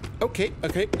 Yep, okay,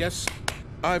 yes.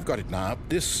 I've got it now.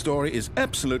 This story is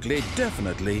absolutely,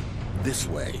 definitely this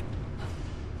way.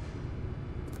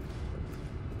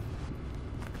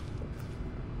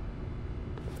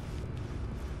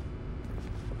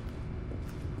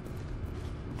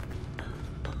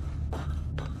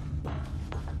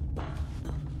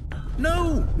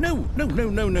 No.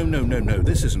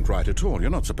 This isn't right at all. You're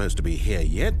not supposed to be here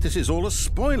yet. This is all a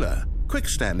spoiler. Quick,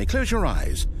 Stanley, close your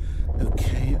eyes.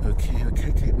 Okay.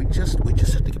 We just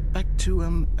have to get back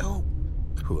to, oh,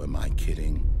 who am I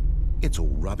kidding? It's all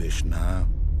rubbish now.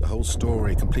 The whole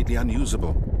story completely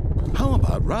unusable. How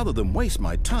about, rather than waste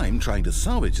my time trying to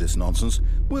salvage this nonsense,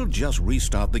 we'll just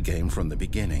restart the game from the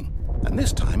beginning. And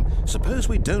this time, suppose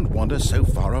we don't wander so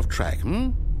far off track,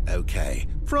 Okay,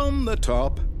 from the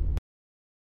top.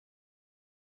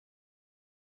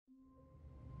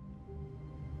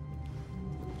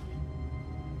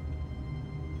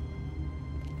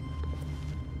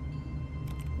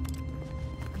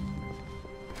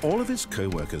 All of his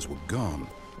co-workers were gone.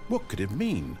 What could it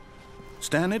mean?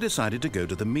 Stanley decided to go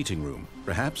to the meeting room.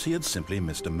 Perhaps he had simply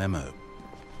missed a memo.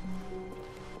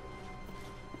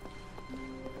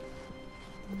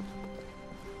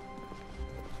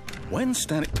 When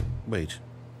Stanley... Wait,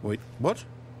 what?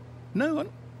 No,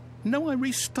 I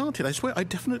restarted. I swear I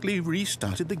definitely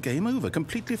restarted the game over,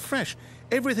 completely fresh.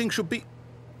 Everything should be...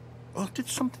 Oh, did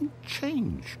something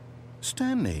change?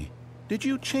 Stanley, did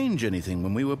you change anything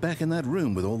when we were back in that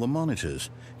room with all the monitors?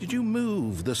 Did you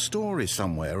move the story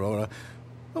somewhere or...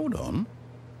 Hold on.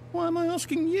 Why am I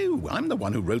asking you? I'm the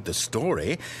one who wrote the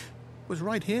story. It was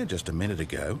right here just a minute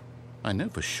ago. I know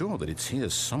for sure that it's here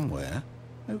somewhere.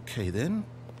 Okay, then.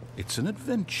 It's an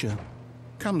adventure.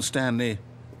 Come, Stanley.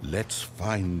 Let's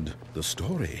find the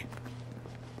story.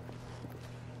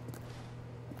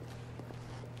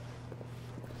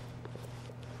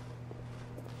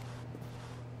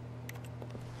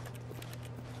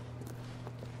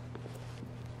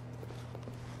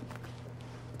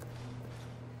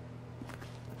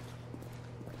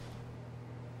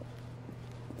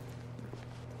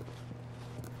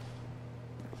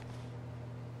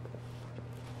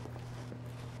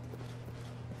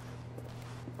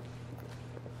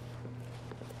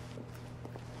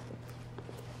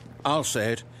 I'll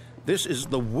say it. This is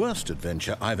the worst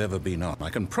adventure I've ever been on.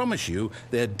 I can promise you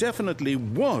there definitely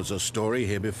was a story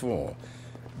here before.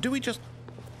 Do we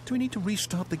need to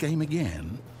restart the game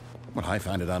again? Well, I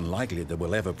find it unlikely that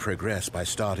we'll ever progress by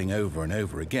starting over and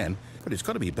over again, but it's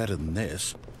got to be better than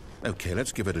this. Okay,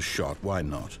 let's give it a shot. Why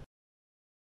not?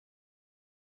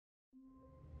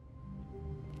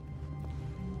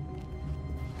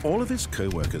 All of his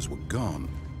co-workers were gone.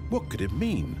 What could it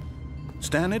mean?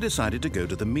 Stanley decided to go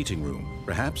to the meeting room.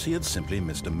 Perhaps he had simply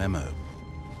missed a memo.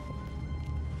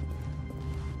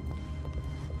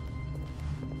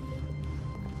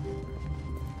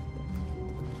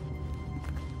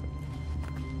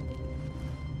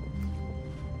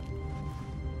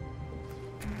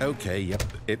 Okay, yep,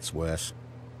 it's worse.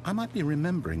 I might be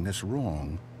remembering this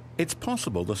wrong. It's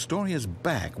possible the story is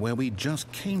back where we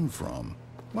just came from.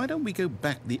 Why don't we go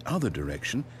back the other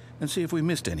direction and see if we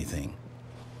missed anything?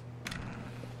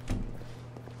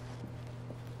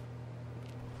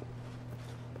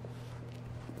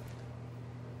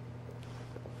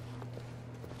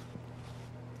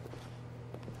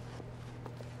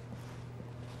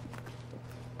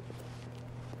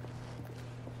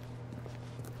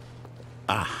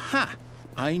 Aha!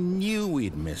 I knew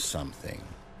we'd miss something.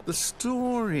 The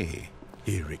story.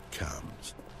 Here it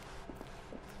comes.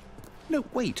 No,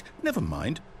 wait, never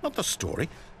mind. Not the story.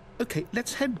 Okay,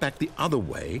 let's head back the other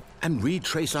way and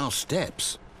retrace our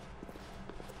steps.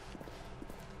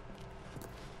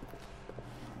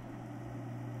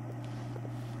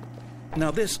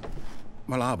 Now this...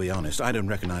 Well, I'll be honest, I don't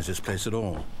recognize this place at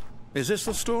all. Is this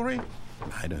the story?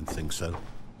 I don't think so.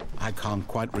 I can't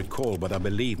quite recall, but I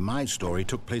believe my story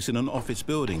took place in an office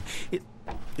building.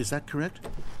 Is that correct?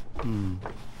 Do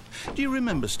you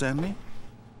remember, Stanley?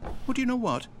 Well, do you know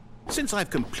what? Since I've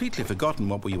completely forgotten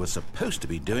what we were supposed to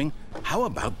be doing, how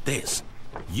about this?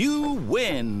 You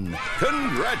win!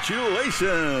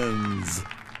 Congratulations!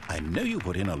 I know you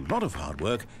put in a lot of hard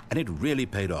work, and it really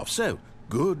paid off, so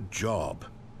good job.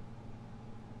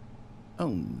 Oh,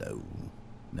 no.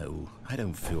 No, I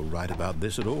don't feel right about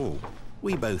this at all.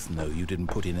 We both know you didn't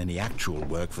put in any actual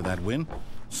work for that win.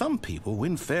 Some people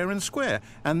win fair and square,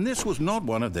 and this was not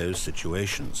one of those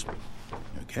situations.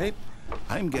 Okay,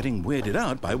 I'm getting weirded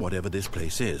out by whatever this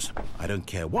place is. I don't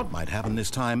care what might happen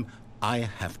this time. I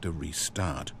have to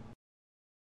restart.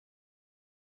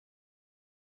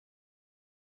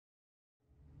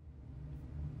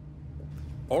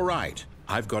 All right,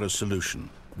 I've got a solution.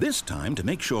 This time, to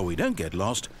make sure we don't get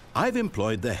lost, I've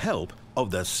employed the help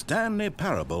of the Stanley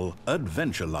Parable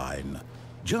Adventure Line.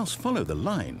 Just follow the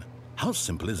line. How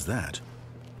simple is that?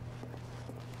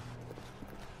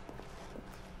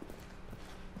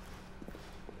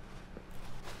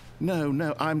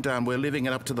 No, I'm down. We're leaving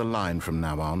it up to the line from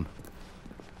now on.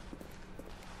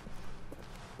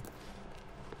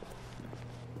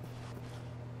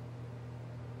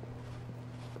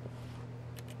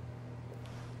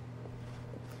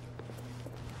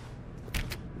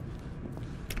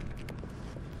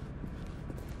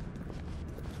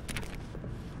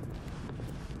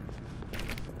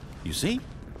 You see,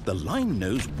 the line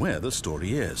knows where the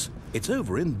story is. It's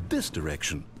over in this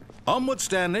direction. Onward,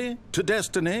 Stanley, to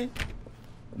destiny.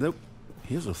 Though,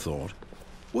 here's a thought.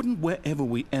 Wouldn't wherever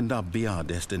we end up be our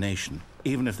destination,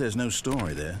 even if there's no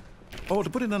story there? Or to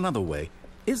put it another way,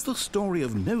 is the story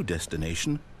of no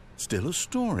destination still a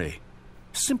story?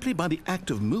 Simply by the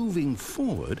act of moving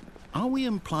forward, are we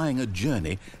implying a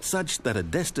journey such that a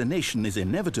destination is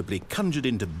inevitably conjured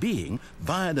into being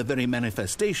via the very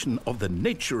manifestation of the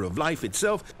nature of life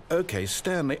itself? Okay,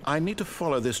 Stanley, I need to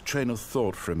follow this train of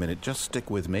thought for a minute. Just stick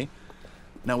with me.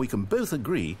 Now, we can both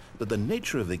agree that the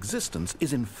nature of existence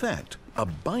is in fact a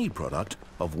byproduct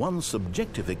of one's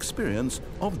subjective experience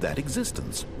of that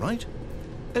existence, right?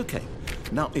 Okay,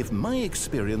 now if my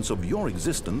experience of your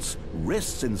existence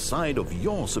rests inside of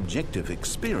your subjective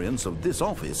experience of this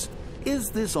office,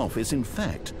 is this office in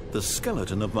fact the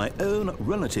skeleton of my own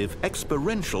relative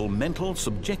experiential mental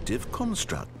subjective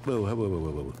construct?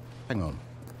 Whoa. Hang on.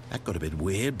 That got a bit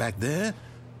weird back there.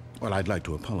 Well, I'd like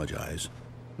to apologize.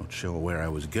 Not sure where I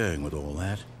was going with all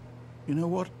that. You know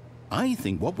what? I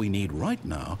think what we need right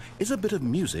now is a bit of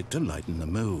music to lighten the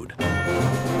mood.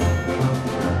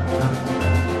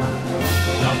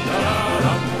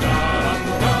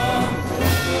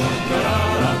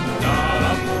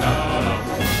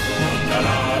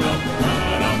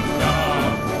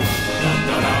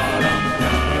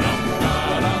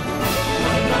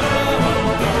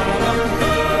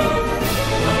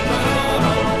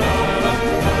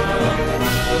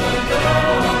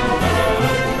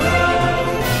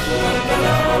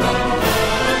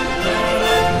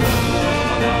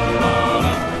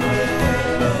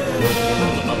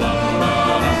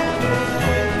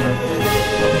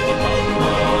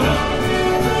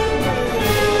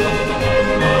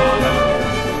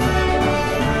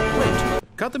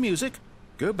 Cut the music,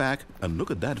 go back and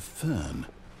look at that fern.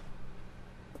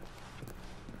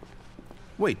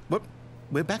 Wait, what?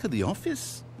 We're back at the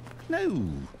office? No.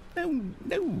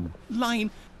 Line,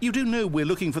 you do know we're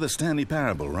looking for the Stanley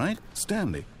Parable, right?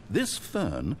 Stanley, this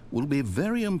fern will be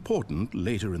very important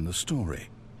later in the story.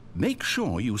 Make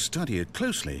sure you study it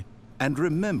closely and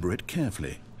remember it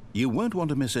carefully. You won't want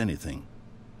to miss anything.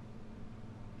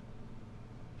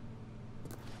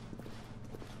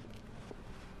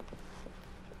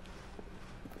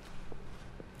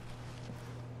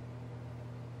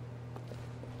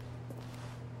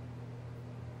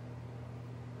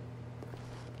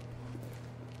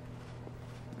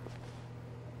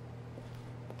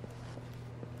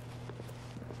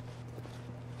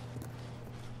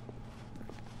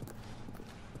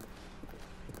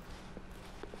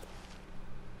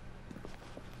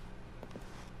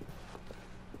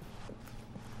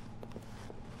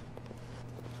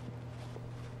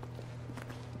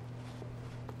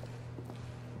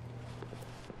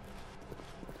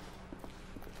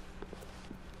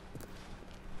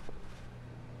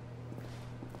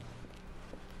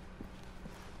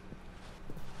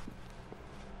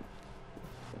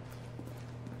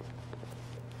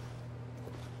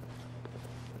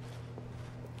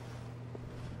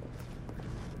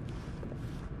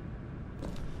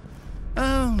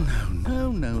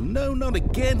 No, not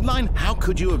again. Line, how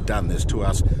could you have done this to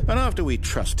us? And after we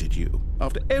trusted you,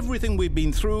 after everything we've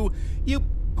been through, you...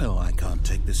 Oh, I can't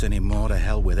take this anymore. To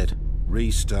hell with it.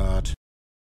 Restart.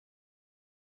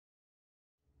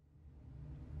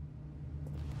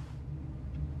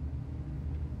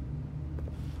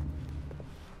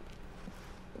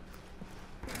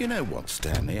 You know what,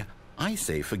 Stanley? I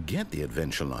say forget the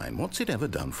adventure line. What's it ever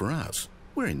done for us?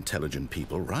 We're intelligent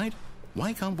people, right?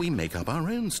 Why can't we make up our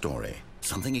own story?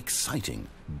 Something exciting,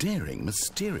 daring,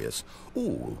 mysterious.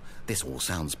 Ooh, this all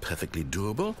sounds perfectly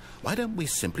doable. Why don't we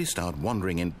simply start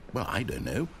wandering in, well, I don't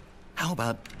know. How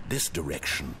about this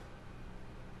direction?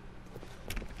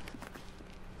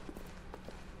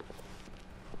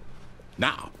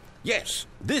 Now, yes,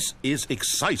 this is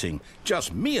exciting.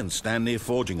 Just me and Stanley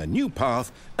forging a new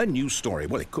path, a new story.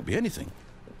 Well, it could be anything.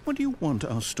 What do you want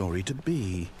our story to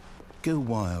be? Go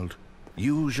wild.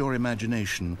 Use your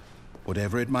imagination.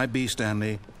 Whatever it might be,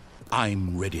 Stanley,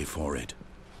 I'm ready for it.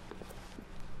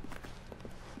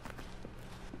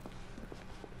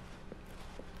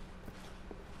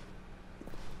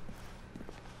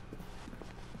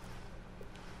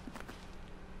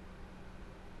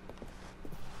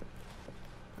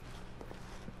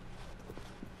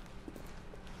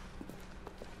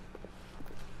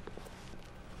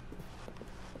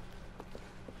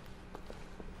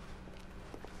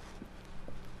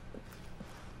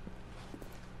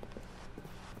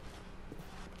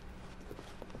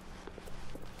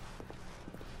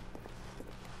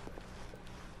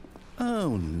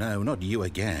 Oh, no, not you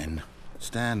again.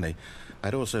 Stanley,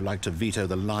 I'd also like to veto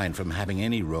the line from having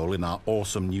any role in our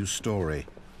awesome new story.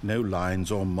 No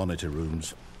lines or monitor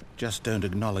rooms. Just don't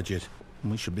acknowledge it,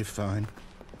 and we should be fine.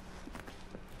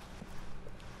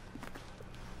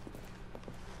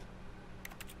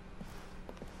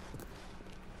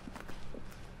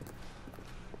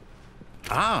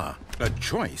 Ah, a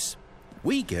choice.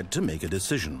 We get to make a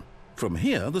decision. From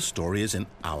here, the story is in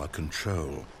our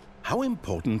control. How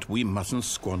important we mustn't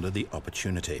squander the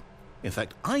opportunity. In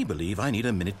fact, I believe I need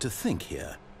a minute to think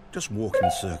here. Just walk in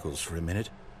circles for a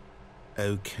minute.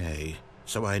 Okay,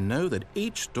 so I know that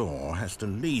each door has to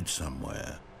lead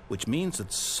somewhere, which means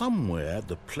that somewhere at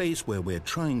the place where we're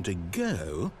trying to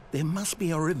go, there must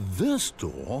be a reverse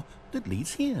door that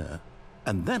leads here.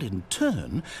 And that in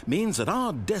turn means that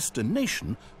our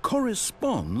destination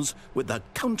corresponds with the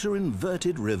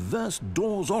counter-inverted reverse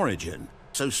door's origin.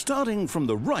 So starting from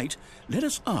the right, let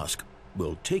us ask,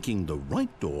 will taking the right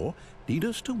door lead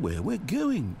us to where we're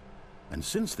going? And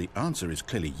since the answer is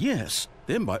clearly yes,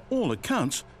 then by all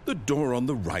accounts, the door on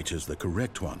the right is the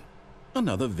correct one.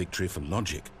 Another victory for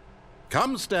logic.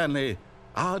 Come, Stanley,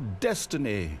 our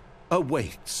destiny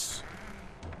awaits.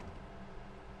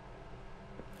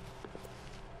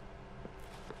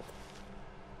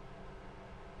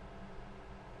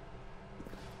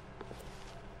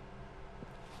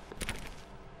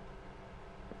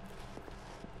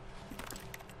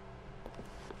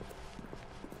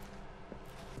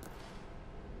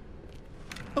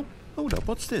 Hold up,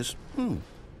 what's this?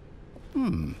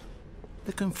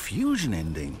 The confusion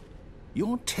ending.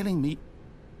 You're telling me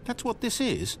that's what this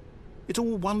is? It's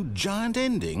all one giant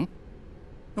ending?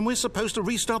 And we're supposed to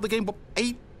restart the game, what,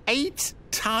 eight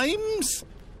times?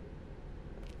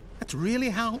 That's really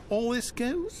how all this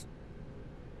goes?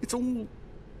 It's all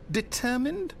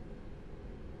determined?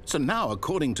 So now,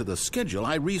 according to the schedule,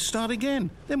 I restart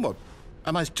again. Then what?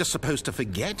 Am I just supposed to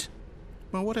forget?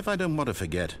 Well, what if I don't want to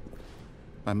forget?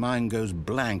 My mind goes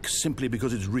blank simply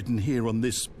because it's written here on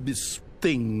this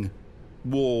thing,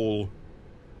 wall.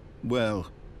 Well,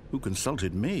 who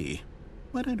consulted me?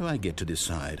 Why don't I get to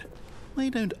decide? Why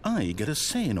don't I get a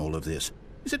say in all of this?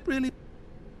 Is it really?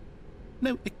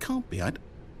 No, it can't be. I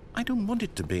don't want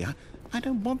it to be. I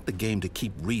don't want the game to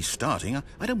keep restarting.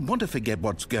 I don't want to forget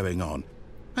what's going on.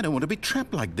 I don't want to be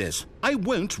trapped like this. I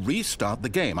won't restart the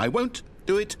game. I won't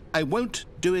do it. I won't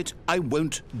do it. I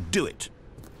won't do it.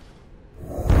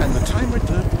 And the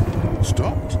timer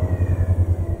stopped?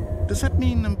 Does that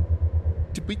mean,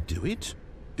 did we do it?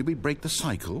 Did we break the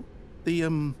cycle? The,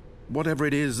 whatever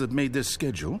it is that made this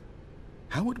schedule?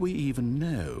 How would we even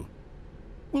know?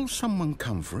 Will someone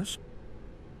come for us?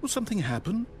 Will something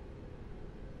happen?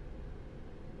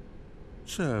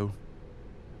 So,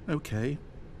 okay.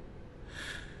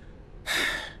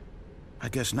 I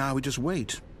guess now we just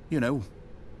wait, you know.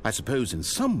 I suppose in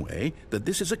some way that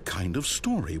this is a kind of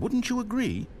story, wouldn't you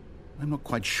agree? I'm not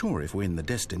quite sure if we're in the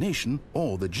destination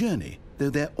or the journey, though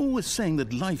they're always saying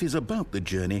that life is about the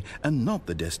journey and not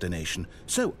the destination,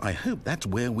 so I hope that's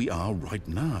where we are right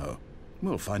now.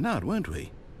 We'll find out, won't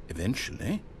we?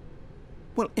 Eventually.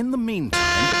 Well, in the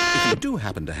meantime, if you do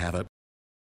happen to have a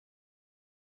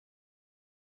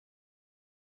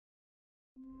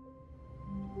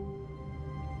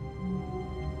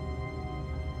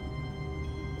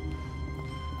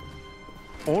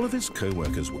All of his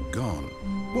co-workers were gone.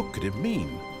 What could it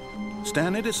mean?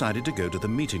 Stanley decided to go to the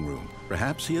meeting room.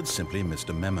 Perhaps he had simply missed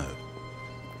a memo.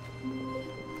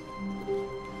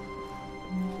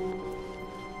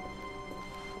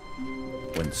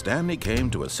 When Stanley came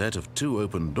to a set of 2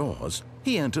 open doors,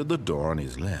 he entered the door on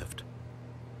his left.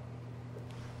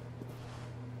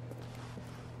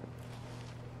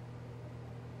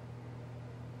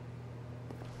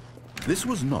 This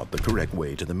was not the correct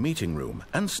way to the meeting room,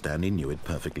 and Stanley knew it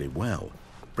perfectly well.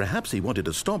 Perhaps he wanted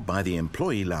to stop by the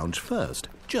employee lounge first,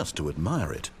 just to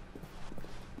admire it.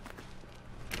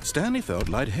 Stanley felt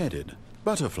lightheaded,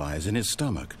 butterflies in his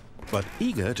stomach. But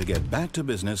eager to get back to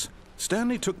business,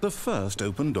 Stanley took the first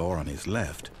open door on his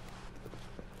left.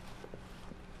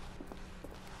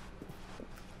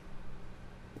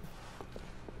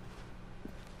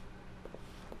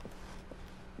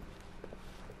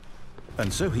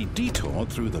 And so he detoured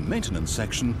through the maintenance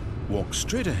section, walked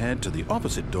straight ahead to the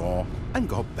opposite door, and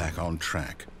got back on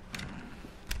track.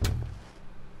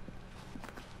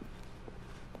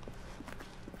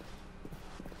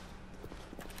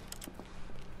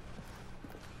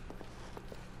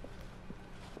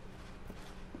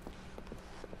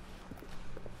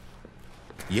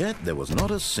 Yet there was not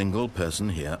a single person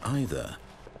here either.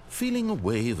 Feeling a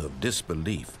wave of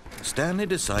disbelief, Stanley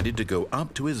decided to go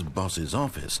up to his boss's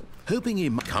office, hoping he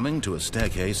might. Coming to a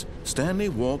staircase, Stanley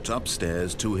walked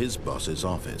upstairs to his boss's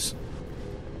office.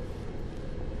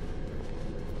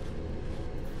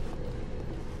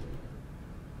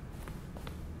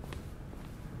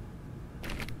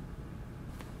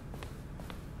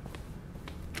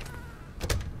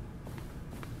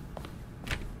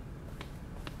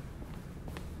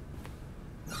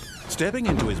 Stepping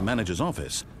into his manager's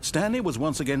office, Stanley was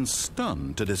once again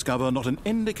stunned to discover not an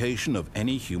indication of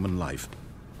any human life.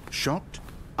 Shocked,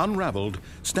 unraveled,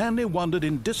 Stanley wondered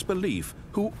in disbelief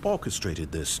who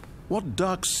orchestrated this. What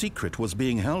dark secret was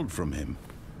being held from him?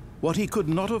 What he could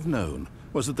not have known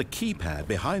was that the keypad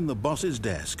behind the boss's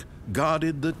desk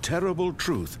guarded the terrible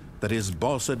truth that his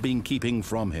boss had been keeping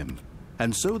from him.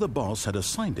 And so the boss had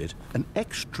assigned it an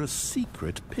extra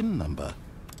secret PIN number,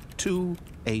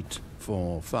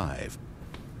 2845.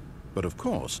 But of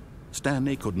course,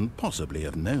 Stanley couldn't possibly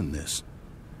have known this.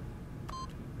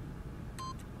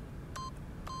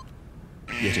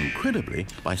 Yet incredibly,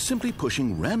 by simply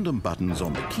pushing random buttons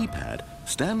on the keypad,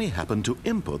 Stanley happened to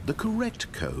input the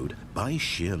correct code by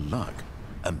sheer luck.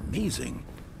 Amazing.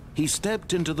 He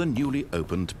stepped into the newly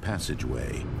opened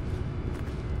passageway.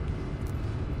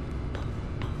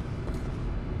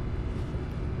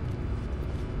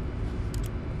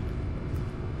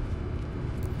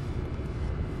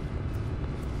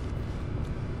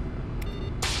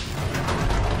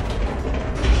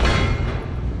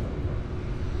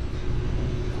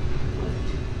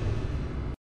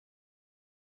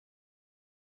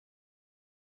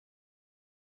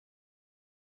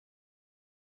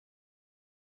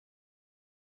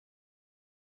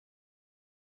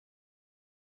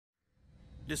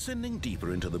 Descending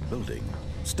deeper into the building,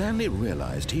 Stanley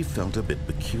realized he felt a bit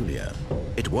peculiar.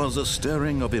 It was a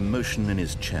stirring of emotion in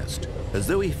his chest, as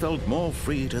though he felt more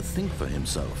free to think for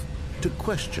himself, to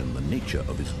question the nature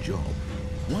of his job.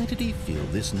 Why did he feel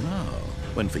this now,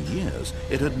 when for years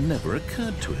it had never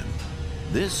occurred to him?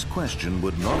 This question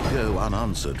would not go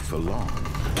unanswered for long.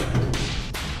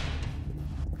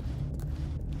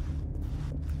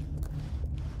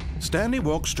 Stanley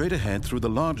walked straight ahead through the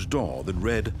large door that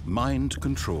read Mind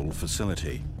Control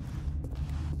Facility.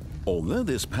 Although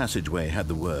this passageway had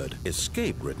the word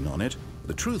Escape written on it,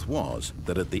 the truth was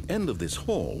that at the end of this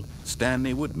hall,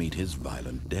 Stanley would meet his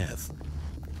violent death.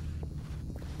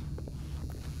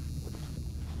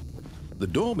 The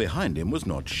door behind him was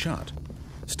not shut.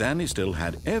 Stanley still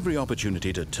had every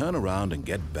opportunity to turn around and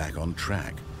get back on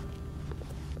track.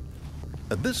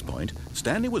 At this point,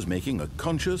 Stanley was making a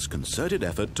conscious, concerted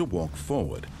effort to walk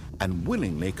forward and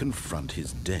willingly confront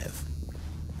his death.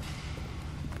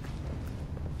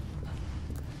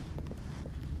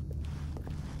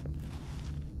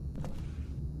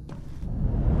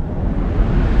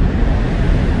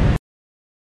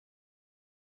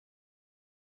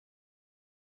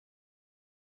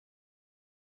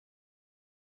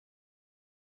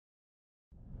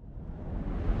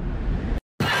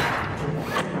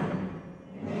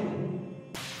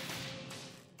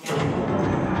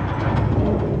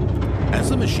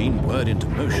 The machine whirred into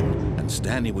motion, and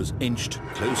Stanley was inched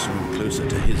closer and closer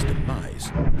to his demise.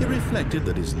 He reflected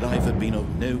that his life had been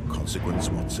of no consequence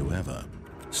whatsoever.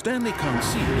 Stanley can't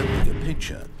see the bigger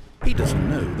picture. He doesn't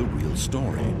know the real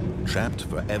story, trapped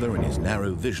forever in his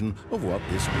narrow vision of what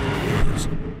this world is.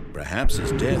 Perhaps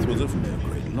his death was of no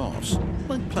great loss,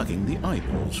 like plucking the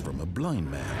eyeballs from a blind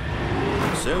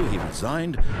man. So he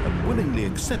resigned and willingly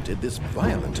accepted this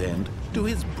violent end to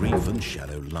his brief and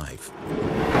shallow life.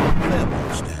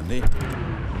 Farewell, Stanley.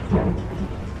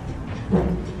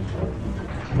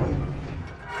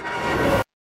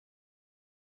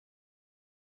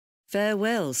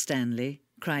 "Farewell, Stanley,"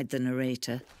 cried the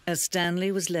narrator, as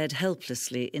Stanley was led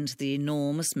helplessly into the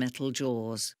enormous metal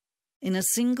jaws. In a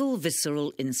single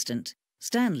visceral instant,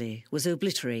 Stanley was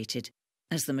obliterated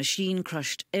as the machine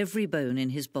crushed every bone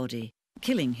in his body,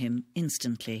 killing him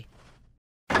instantly.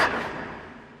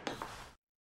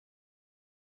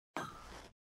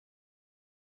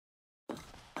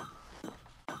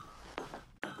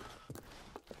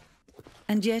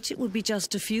 And yet it would be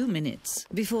just a few minutes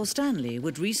before Stanley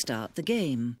would restart the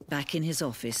game, back in his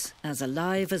office, as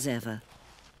alive as ever.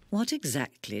 What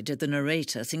exactly did the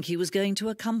narrator think he was going to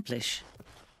accomplish?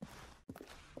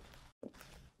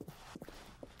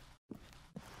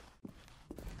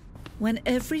 When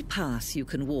every path you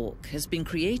can walk has been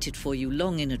created for you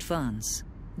long in advance,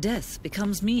 death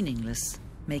becomes meaningless,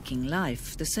 making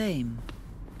life the same.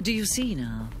 Do you see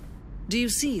now? Do you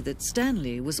see that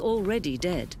Stanley was already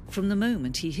dead from the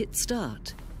moment he hit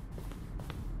start?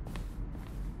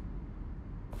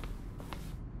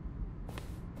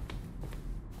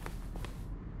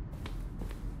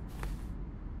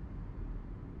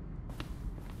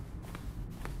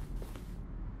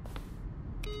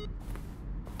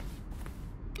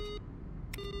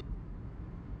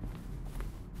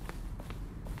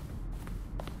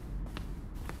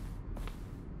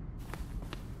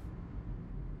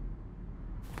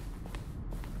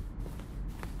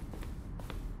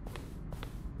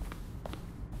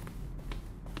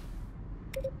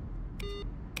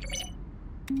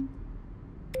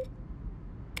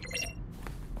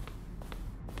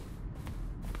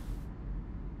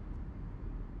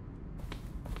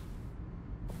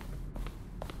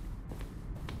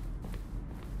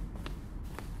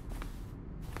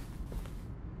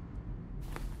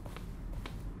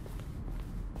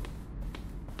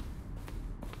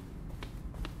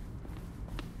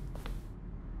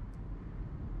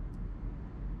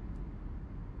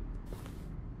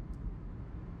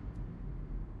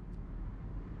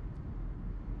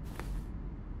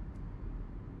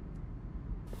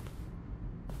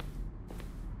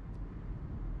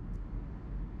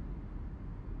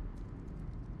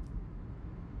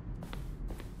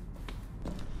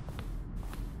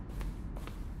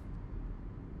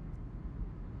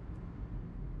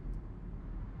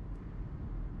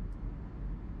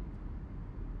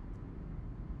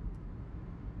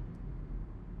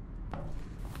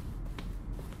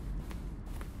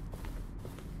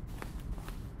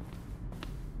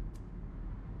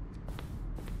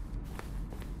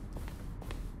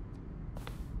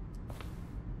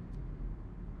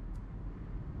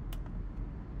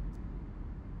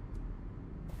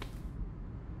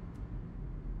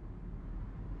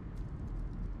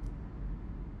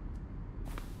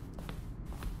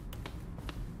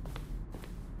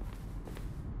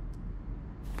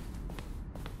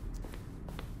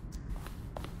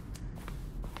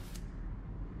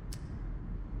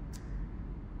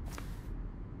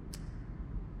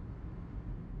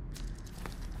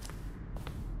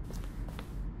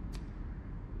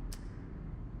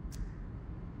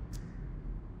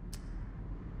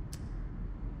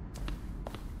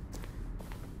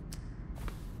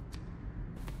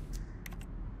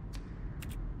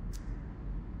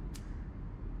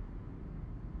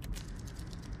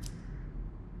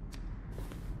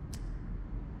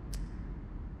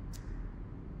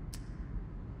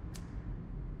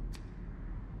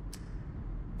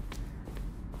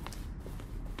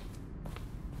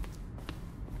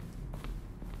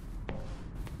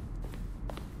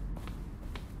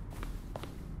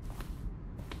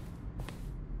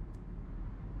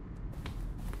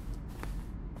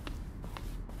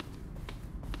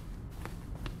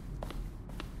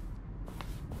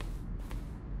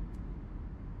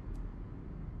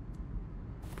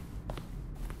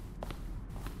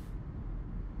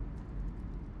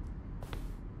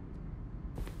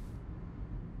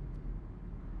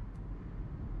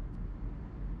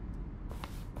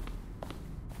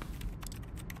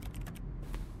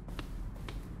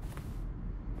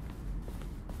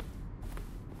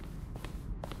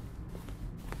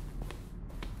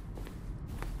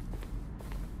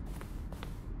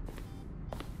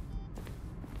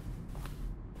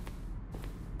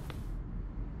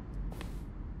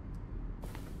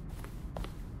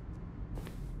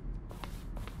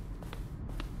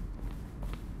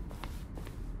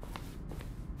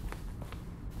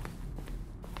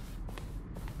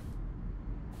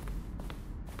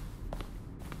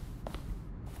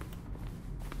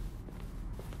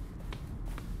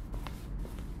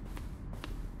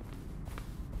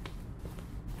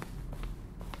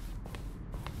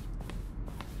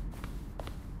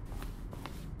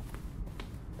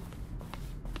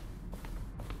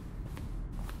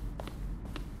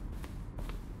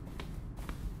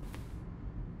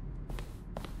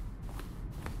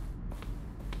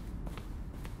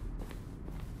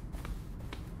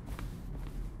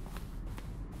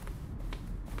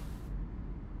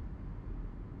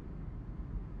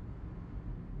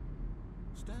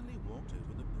 Stanley walked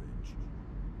over the bridge.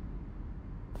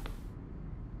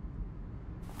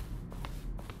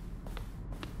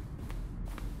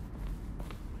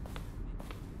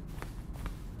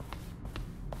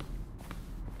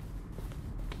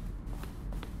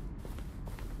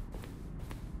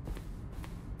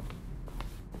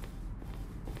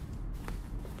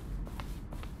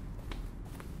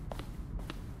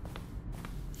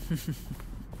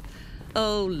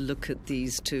 Oh, look at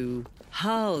these two.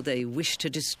 How they wish to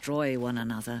destroy one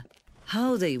another.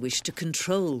 How they wish to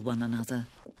control one another.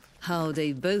 How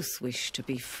they both wish to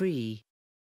be free.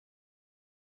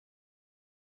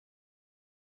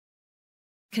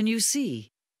 Can you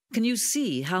see? Can you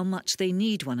see how much they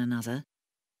need one another?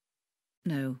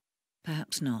 No,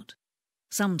 perhaps not.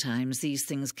 Sometimes these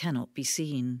things cannot be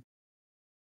seen.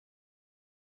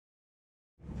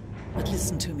 But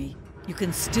listen to me. You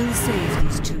can still save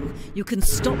these two. You can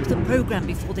stop the program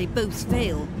before they both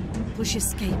fail. Push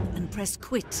escape and press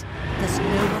quit. There's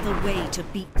no other way to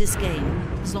beat this game.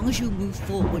 As long as you move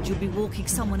forward, you'll be walking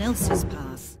someone else's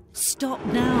path. Stop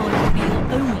now and it'll be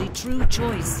your only true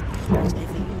choice.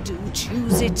 Whatever you do,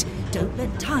 choose it. Don't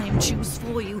let time choose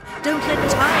for you. Don't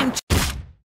let time choose.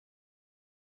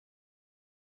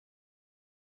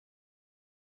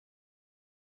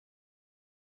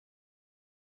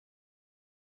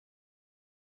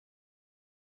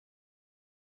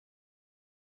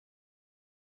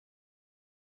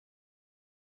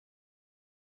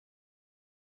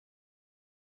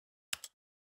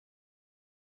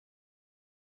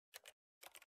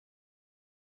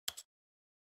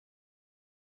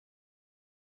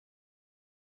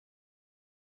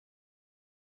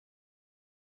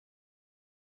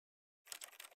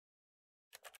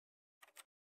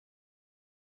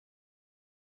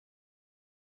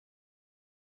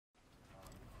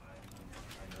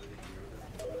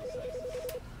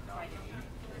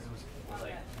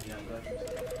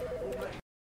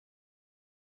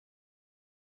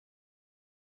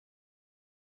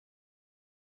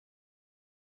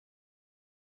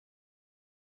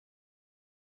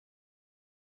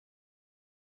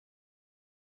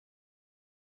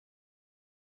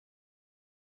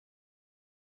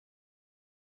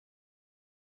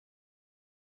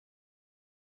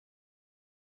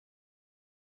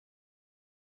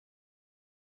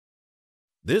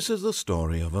 This is the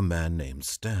story of a man named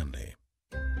Stanley.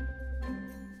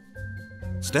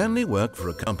 Stanley worked for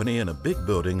a company in a big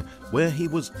building where he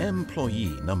was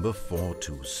employee number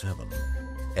 427.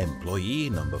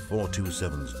 Employee number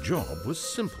 427's job was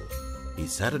simple. He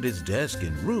sat at his desk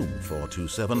in room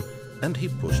 427 and he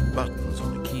pushed buttons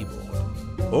on a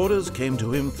keyboard. Orders came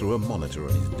to him through a monitor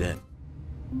on his desk.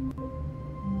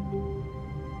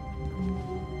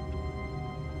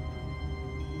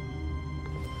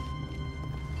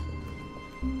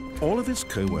 All of his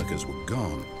co-workers were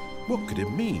gone. What could it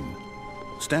mean?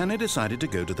 Stanley decided to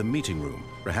go to the meeting room.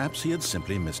 Perhaps he had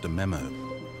simply missed a memo.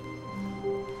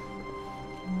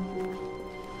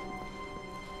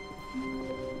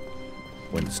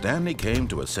 When Stanley came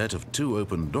to a set of 2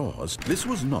 open doors, this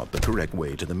was not the correct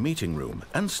way to the meeting room,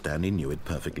 and Stanley knew it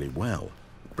perfectly well.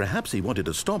 Perhaps he wanted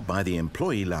to stop by the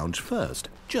employee lounge first,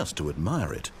 just to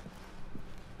admire it.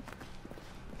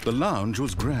 The lounge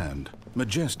was grand,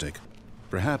 majestic,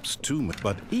 perhaps too much,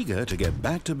 but eager to get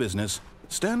back to business,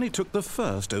 Stanley took the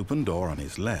first open door on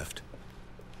his left.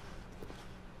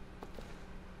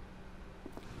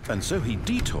 And so he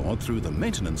detoured through the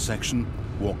maintenance section,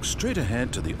 walked straight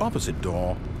ahead to the opposite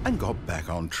door, and got back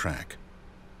on track.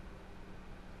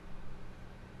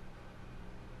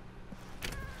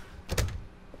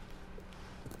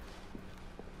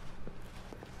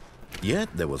 Yet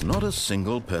there was not a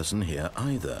single person here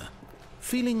either.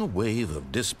 Feeling a wave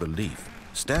of disbelief,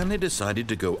 Stanley decided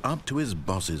to go up to his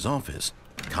boss's office.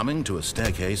 Coming to a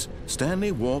staircase,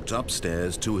 Stanley walked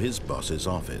upstairs to his boss's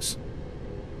office.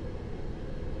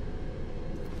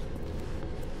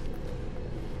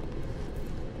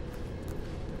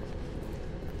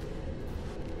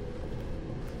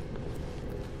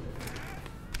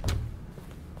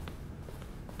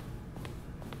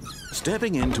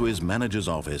 Stepping into his manager's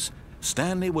office,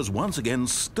 Stanley was once again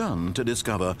stunned to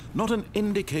discover not an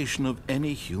indication of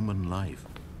any human life.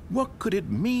 What could it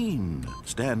mean?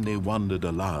 Stanley wondered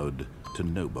aloud to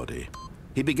nobody.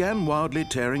 He began wildly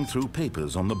tearing through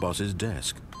papers on the boss's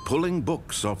desk, pulling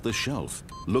books off the shelf,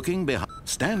 looking behind.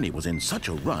 Stanley was in such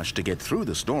a rush to get through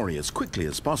the story as quickly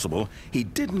as possible, he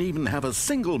didn't even have a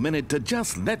single minute to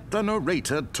just let the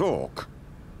narrator talk.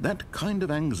 That kind of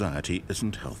anxiety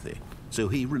isn't healthy. So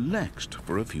he relaxed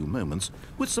for a few moments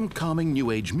with some calming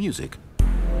New Age music.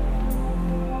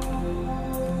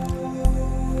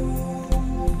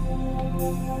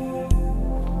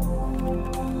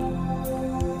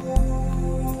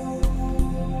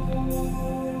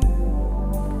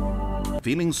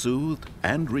 Feeling soothed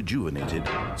and rejuvenated,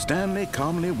 Stanley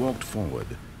calmly walked forward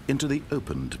into the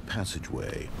opened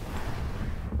passageway.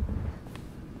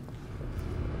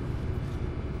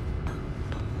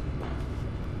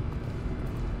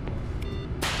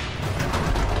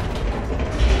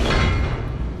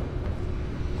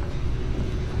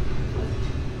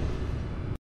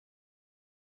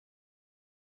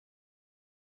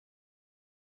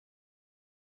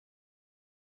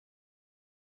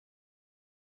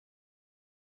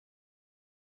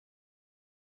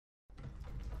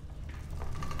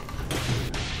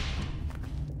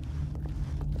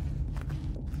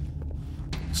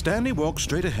 Stanley walked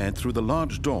straight ahead through the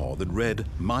large door that read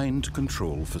Mind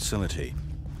Control Facility.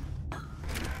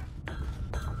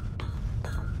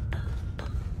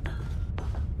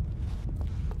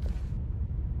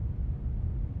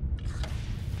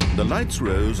 The lights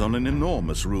rose on an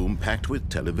enormous room packed with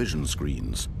television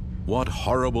screens. What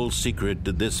horrible secret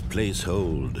did this place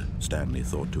hold? Stanley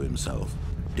thought to himself.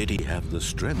 Did he have the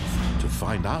strength to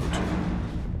find out?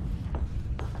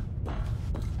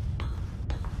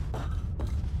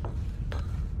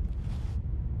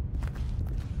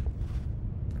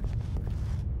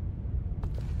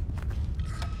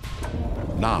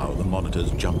 Now the monitors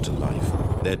jumped to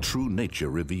life, their true nature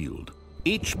revealed.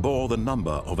 Each bore the number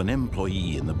of an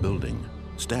employee in the building,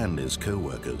 Stanley's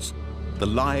co-workers. The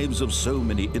lives of so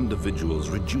many individuals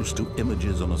reduced to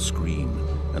images on a screen,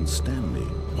 and Stanley,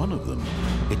 one of them,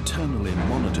 eternally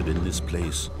monitored in this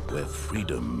place where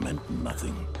freedom meant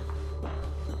nothing.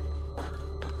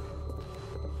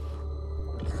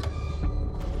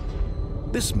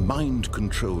 This mind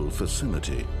control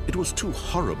facility, it was too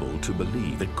horrible to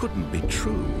believe. It couldn't be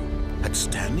true. Had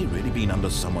Stanley really been under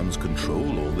someone's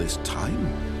control all this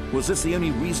time? Was this the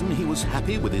only reason he was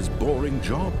happy with his boring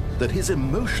job? That his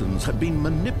emotions had been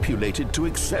manipulated to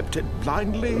accept it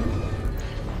blindly?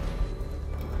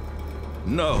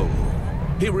 No,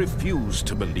 he refused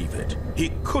to believe it.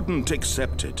 He couldn't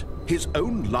accept it. His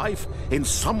own life in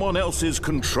someone else's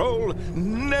control?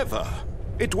 Never!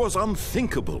 It was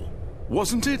unthinkable.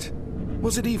 Wasn't it?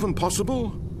 Was it even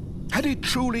possible? Had he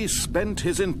truly spent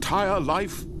his entire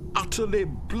life utterly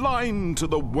blind to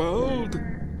the world?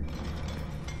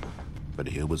 But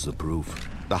here was the proof.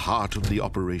 The heart of the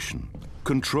operation.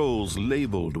 Controls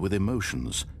labeled with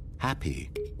emotions. Happy,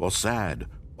 or sad,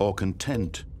 or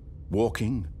content.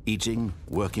 Walking, eating,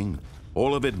 working.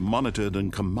 All of it monitored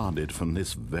and commanded from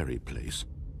this very place.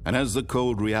 And as the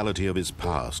cold reality of his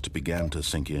past began to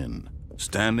sink in,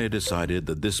 Stanley decided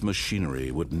that this machinery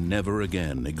would never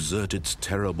again exert its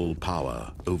terrible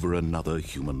power over another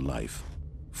human life.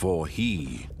 For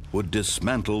he would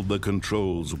dismantle the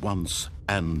controls once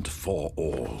and for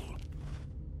all.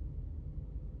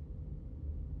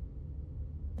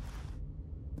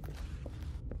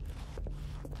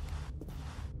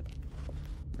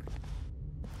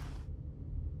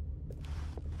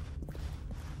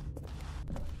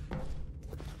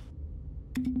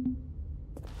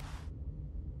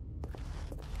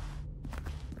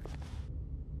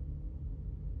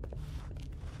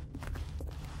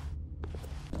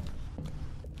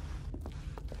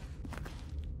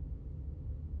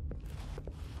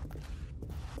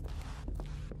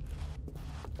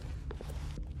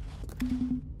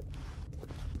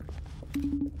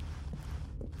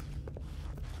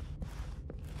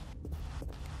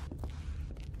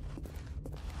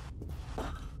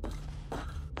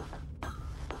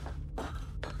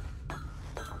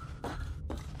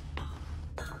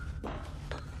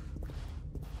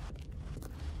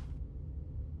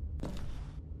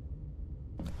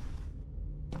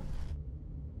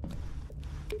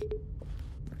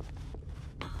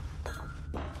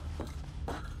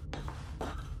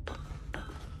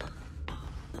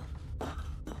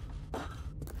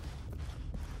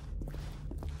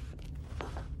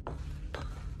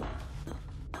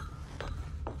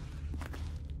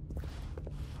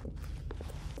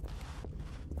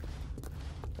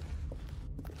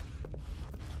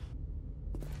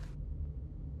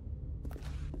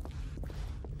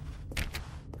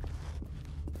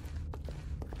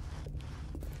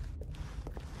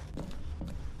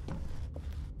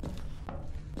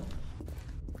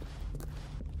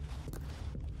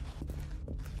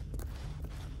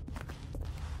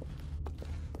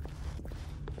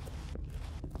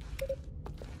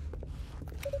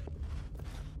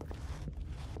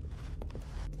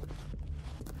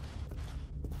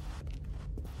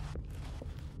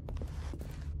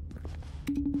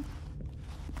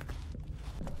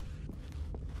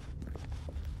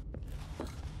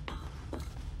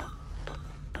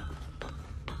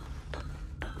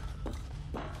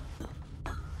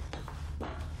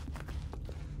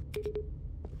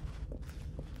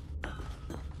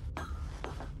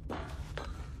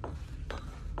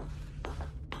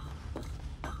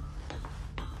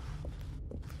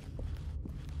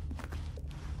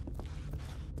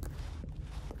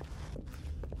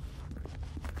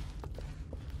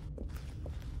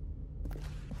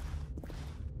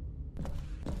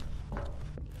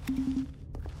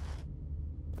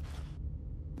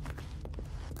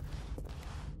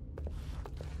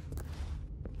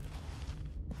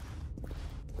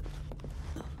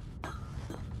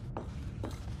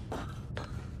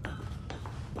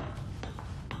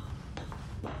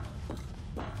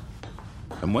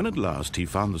 And when at last he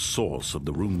found the source of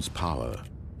the room's power,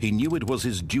 he knew it was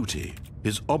his duty,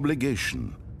 his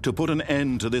obligation, to put an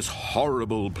end to this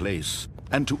horrible place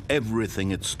and to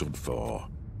everything it stood for.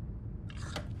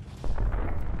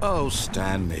 Oh,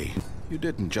 Stanley, you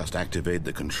didn't just activate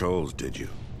the controls, did you?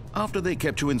 After they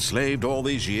kept you enslaved all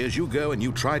these years, you go and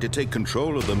you try to take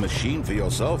control of the machine for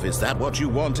yourself. Is that what you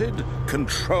wanted?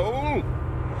 Control?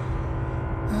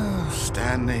 Oh,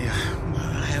 Stanley,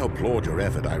 I applaud your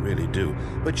effort, I really do.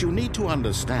 But you need to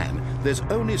understand, there's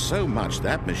only so much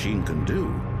that machine can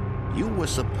do. You were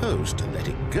supposed to let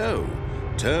it go,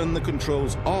 turn the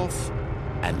controls off,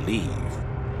 and leave.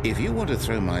 If you want to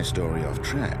throw my story off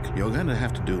track, you're going to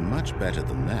have to do much better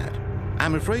than that.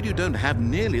 I'm afraid you don't have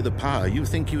nearly the power you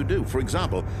think you do. For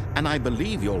example, and I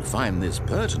believe you'll find this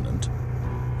pertinent,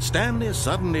 Stanley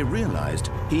suddenly realized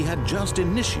he had just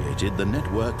initiated the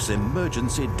network's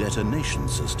emergency detonation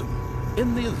system.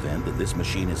 In the event that this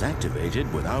machine is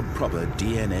activated without proper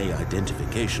DNA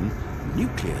identification,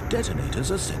 nuclear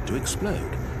detonators are set to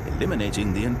explode,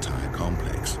 eliminating the entire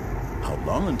complex. How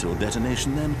long until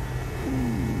detonation then?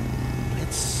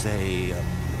 Let's say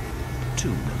 2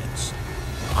 minutes.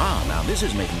 Ah, now this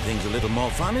is making things a little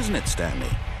more fun, isn't it, Stanley?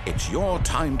 It's your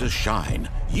time to shine.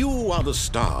 You are the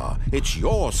star. It's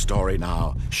your story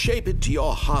now. Shape it to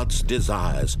your heart's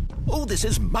desires. Oh, this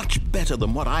is much better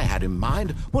than what I had in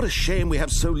mind. What a shame we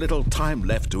have so little time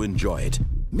left to enjoy it.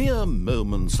 Mere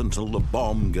moments until the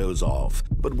bomb goes off.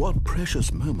 But what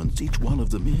precious moments each one of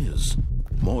them is.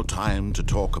 More time to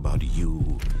talk about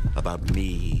you, about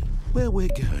me, where we're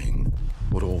going,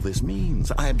 what all this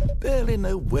means. I barely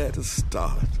know where to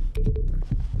start.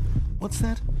 What's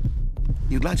that?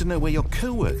 You'd like to know where your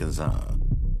co-workers are?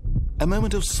 A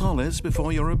moment of solace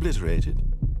before you're obliterated?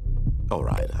 All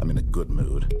right, I'm in a good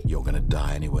mood. You're gonna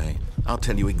die anyway. I'll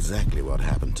tell you exactly what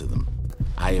happened to them.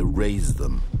 I erased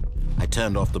them. I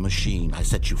turned off the machine. I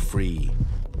set you free.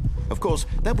 Of course,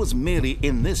 that was merely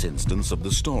in this instance of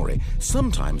the story.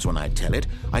 Sometimes when I tell it,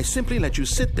 I simply let you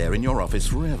sit there in your office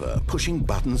forever, pushing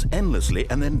buttons endlessly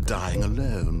and then dying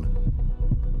alone.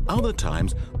 Other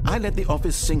times, I let the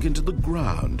office sink into the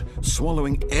ground,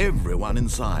 swallowing everyone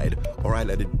inside, or I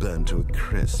let it burn to a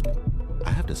crisp. I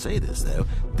have to say this, though,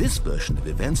 this version of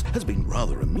events has been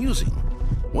rather amusing.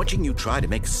 Watching you try to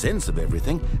make sense of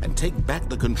everything and take back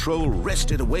the control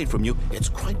wrested away from you, it's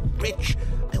quite rich.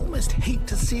 I almost hate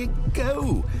to see it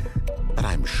go. But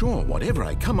I'm sure whatever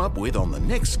I come up with on the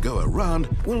next go-around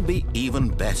will be even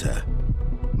better.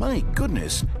 My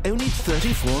goodness, only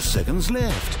 34 seconds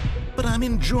left. But I'm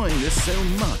enjoying this so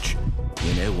much.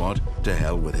 You know what? To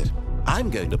hell with it. I'm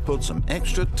going to put some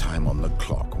extra time on the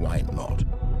clock. Why not?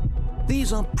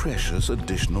 These are precious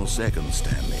additional seconds,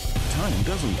 Stanley. Time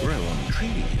doesn't grow on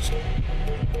trees.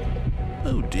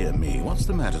 Oh, dear me. What's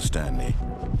the matter, Stanley?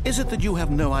 Is it that you have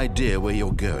no idea where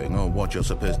you're going or what you're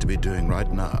supposed to be doing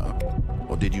right now?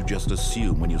 Or did you just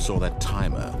assume when you saw that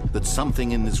timer that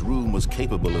something in this room was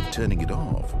capable of turning it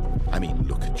off? I mean,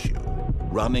 look at you.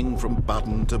 Running from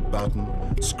button to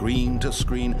button, screen to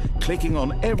screen, clicking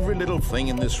on every little thing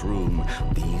in this room.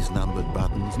 These numbered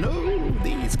buttons, no,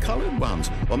 these colored ones,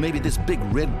 or maybe this big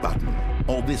red button,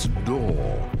 or this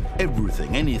door.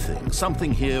 Everything, anything,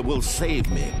 something here will save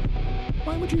me.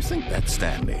 Why would you think that,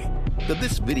 Stanley? That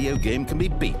this video game can be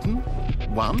beaten?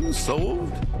 Won?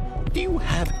 Solved? Do you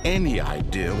have any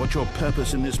idea what your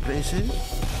purpose in this place is?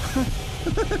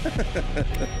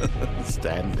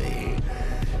 Stanley,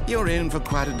 you're in for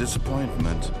quite a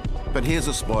disappointment. But here's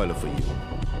a spoiler for you.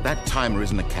 That timer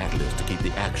isn't a catalyst to keep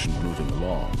the action moving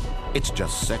along. It's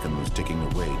just seconds ticking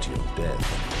away to your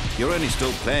death. You're only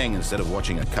still playing instead of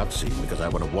watching a cutscene because I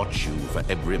want to watch you for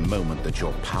every moment that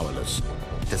you're powerless.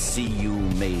 To see you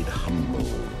made humble.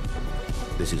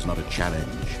 This is not a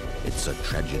challenge. It's a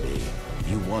tragedy.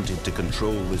 You wanted to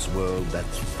control this world,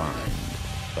 that's fine.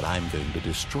 But I'm going to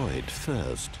destroy it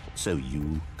first, so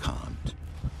you can't.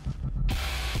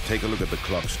 Take a look at the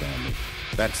clock, Stanley.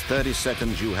 That's 30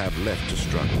 seconds you have left to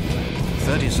struggle.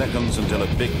 30 seconds until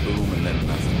a big boom and then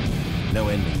nothing. No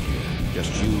ending here,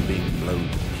 just you being blown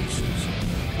to pieces.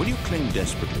 Will you cling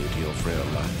desperately to your frail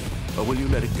life, or will you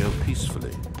let it go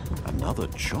peacefully? Another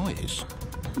choice.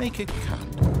 Make it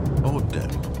count. Or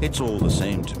don't. It's all the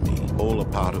same to me, all a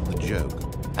part of the joke.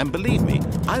 And believe me,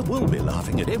 I will be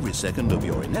laughing at every second of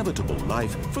your inevitable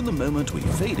life from the moment we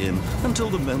fade in until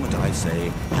the moment I say,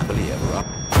 happily ever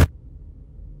after.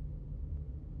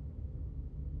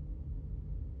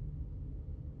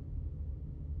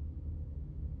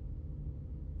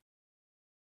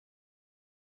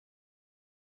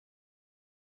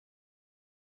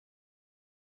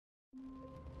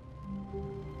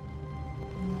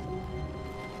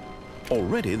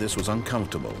 Already this was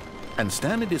uncomfortable, and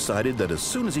Stanley decided that as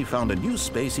soon as he found a new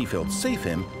space he felt safe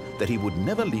in, that he would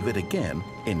never leave it again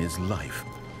in his life.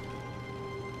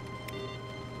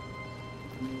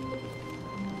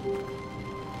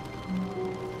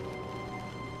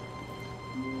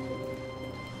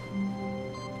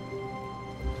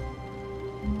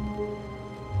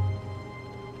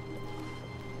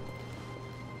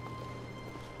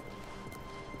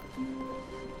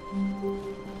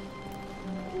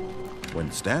 When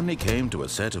Stanley came to a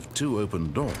set of 2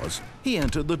 open doors, he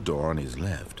entered the door on his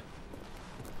left.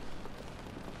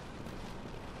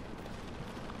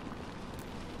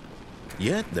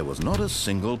 Yet there was not a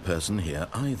single person here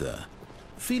either.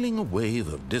 Feeling a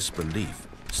wave of disbelief,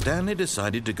 Stanley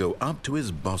decided to go up to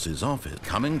his boss's office.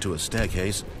 Coming to a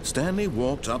staircase, Stanley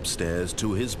walked upstairs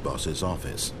to his boss's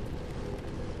office.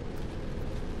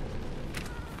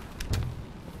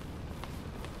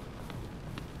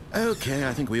 Okay,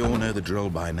 I think we all know the drill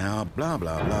by now. Blah,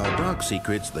 blah, blah. Dark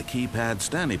secrets, the keypad.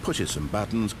 Stanley pushes some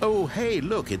buttons. Oh, hey,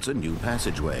 look, it's a new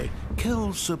passageway.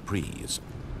 Quelle surprise.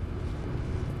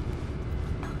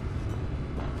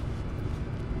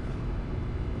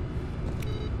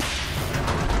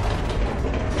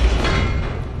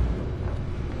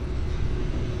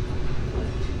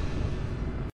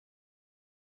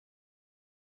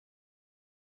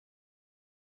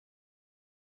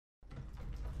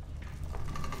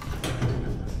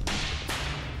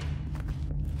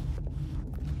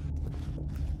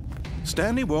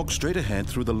 Stanley walked straight ahead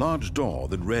through the large door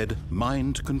that read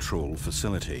Mind Control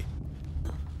Facility.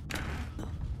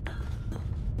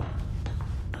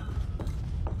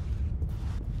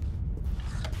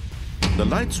 The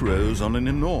lights rose on an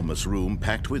enormous room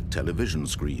packed with television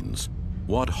screens.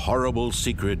 What horrible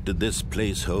secret did this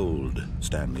place hold?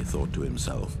 Stanley thought to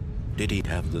himself. Did he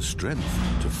have the strength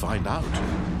to find out?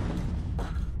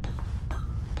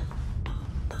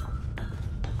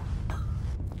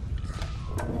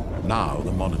 Now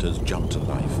the monitors jumped to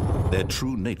life, their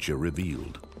true nature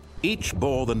revealed. Each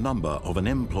bore the number of an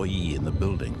employee in the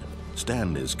building,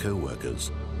 Stanley's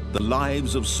co-workers. The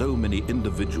lives of so many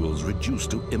individuals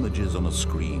reduced to images on a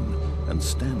screen, and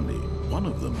Stanley, one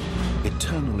of them,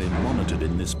 eternally monitored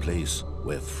in this place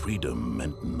where freedom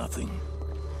meant nothing.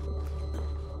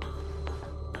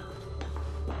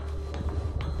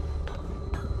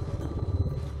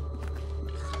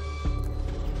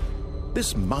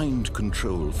 This mind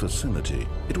control facility,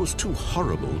 it was too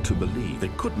horrible to believe.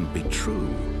 It couldn't be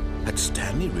true. Had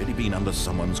Stanley really been under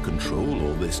someone's control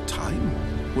all this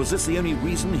time? Was this the only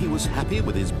reason he was happy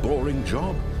with his boring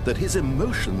job? That his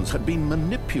emotions had been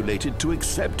manipulated to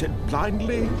accept it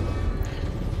blindly?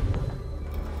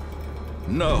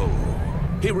 No,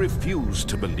 he refused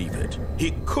to believe it.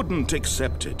 He couldn't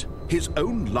accept it. His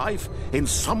own life in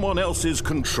someone else's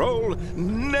control?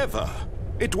 Never!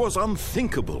 It was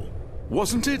unthinkable.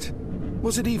 Wasn't it?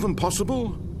 Was it even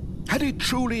possible? Had he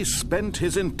truly spent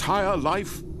his entire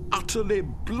life utterly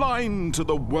blind to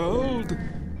the world?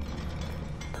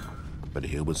 But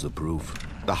here was the proof.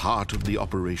 The heart of the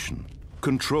operation.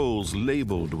 Controls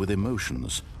labeled with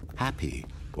emotions. Happy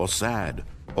or sad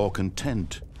or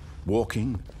content.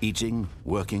 Walking, eating,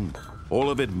 working. All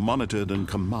of it monitored and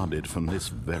commanded from this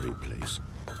very place.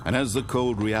 And as the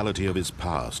cold reality of his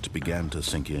past began to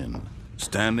sink in,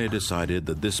 Stanley decided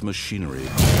that this machinery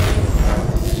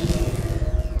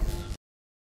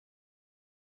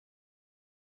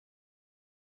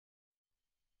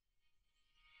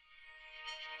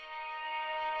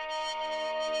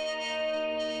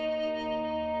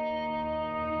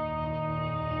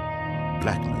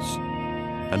blackness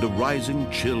and a rising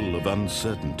chill of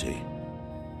uncertainty.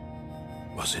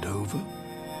 Was it over?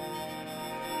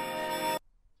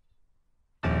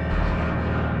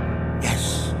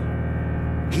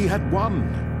 He had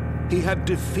won. He had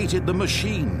defeated the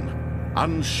machine,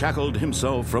 unshackled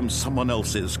himself from someone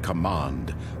else's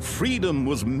command. Freedom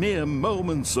was mere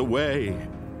moments away.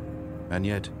 And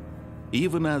yet,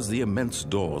 even as the immense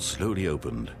door slowly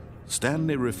opened,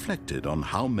 Stanley reflected on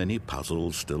how many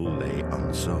puzzles still lay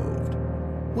unsolved.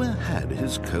 Where had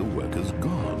his co-workers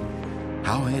gone?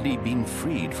 How had he been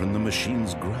freed from the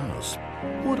machine's grasp?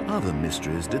 What other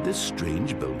mysteries did this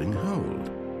strange building hold?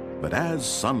 But as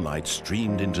sunlight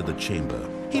streamed into the chamber,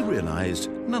 he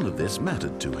realized none of this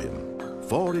mattered to him,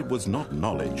 for it was not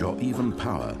knowledge or even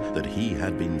power that he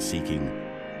had been seeking,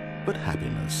 but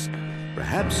happiness.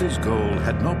 Perhaps his goal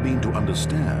had not been to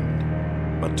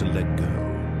understand, but to let go.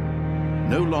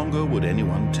 No longer would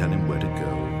anyone tell him where to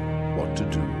go, what to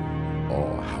do,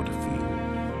 or how to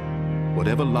feel.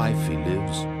 Whatever life he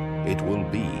lives, it will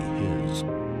be his.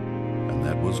 And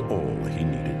that was all he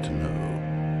needed to know.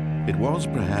 It was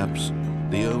perhaps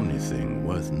the only thing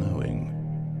worth knowing.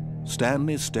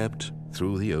 Stanley stepped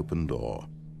through the open door.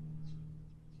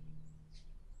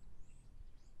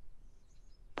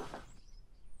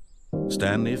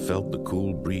 Stanley felt the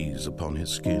cool breeze upon his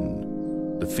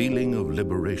skin, the feeling of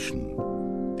liberation,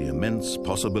 the immense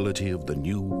possibility of the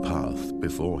new path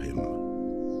before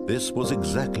him. This was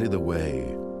exactly the way,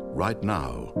 right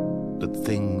now, that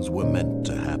things were meant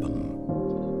to happen.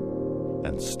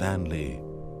 And Stanley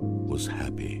was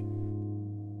happy.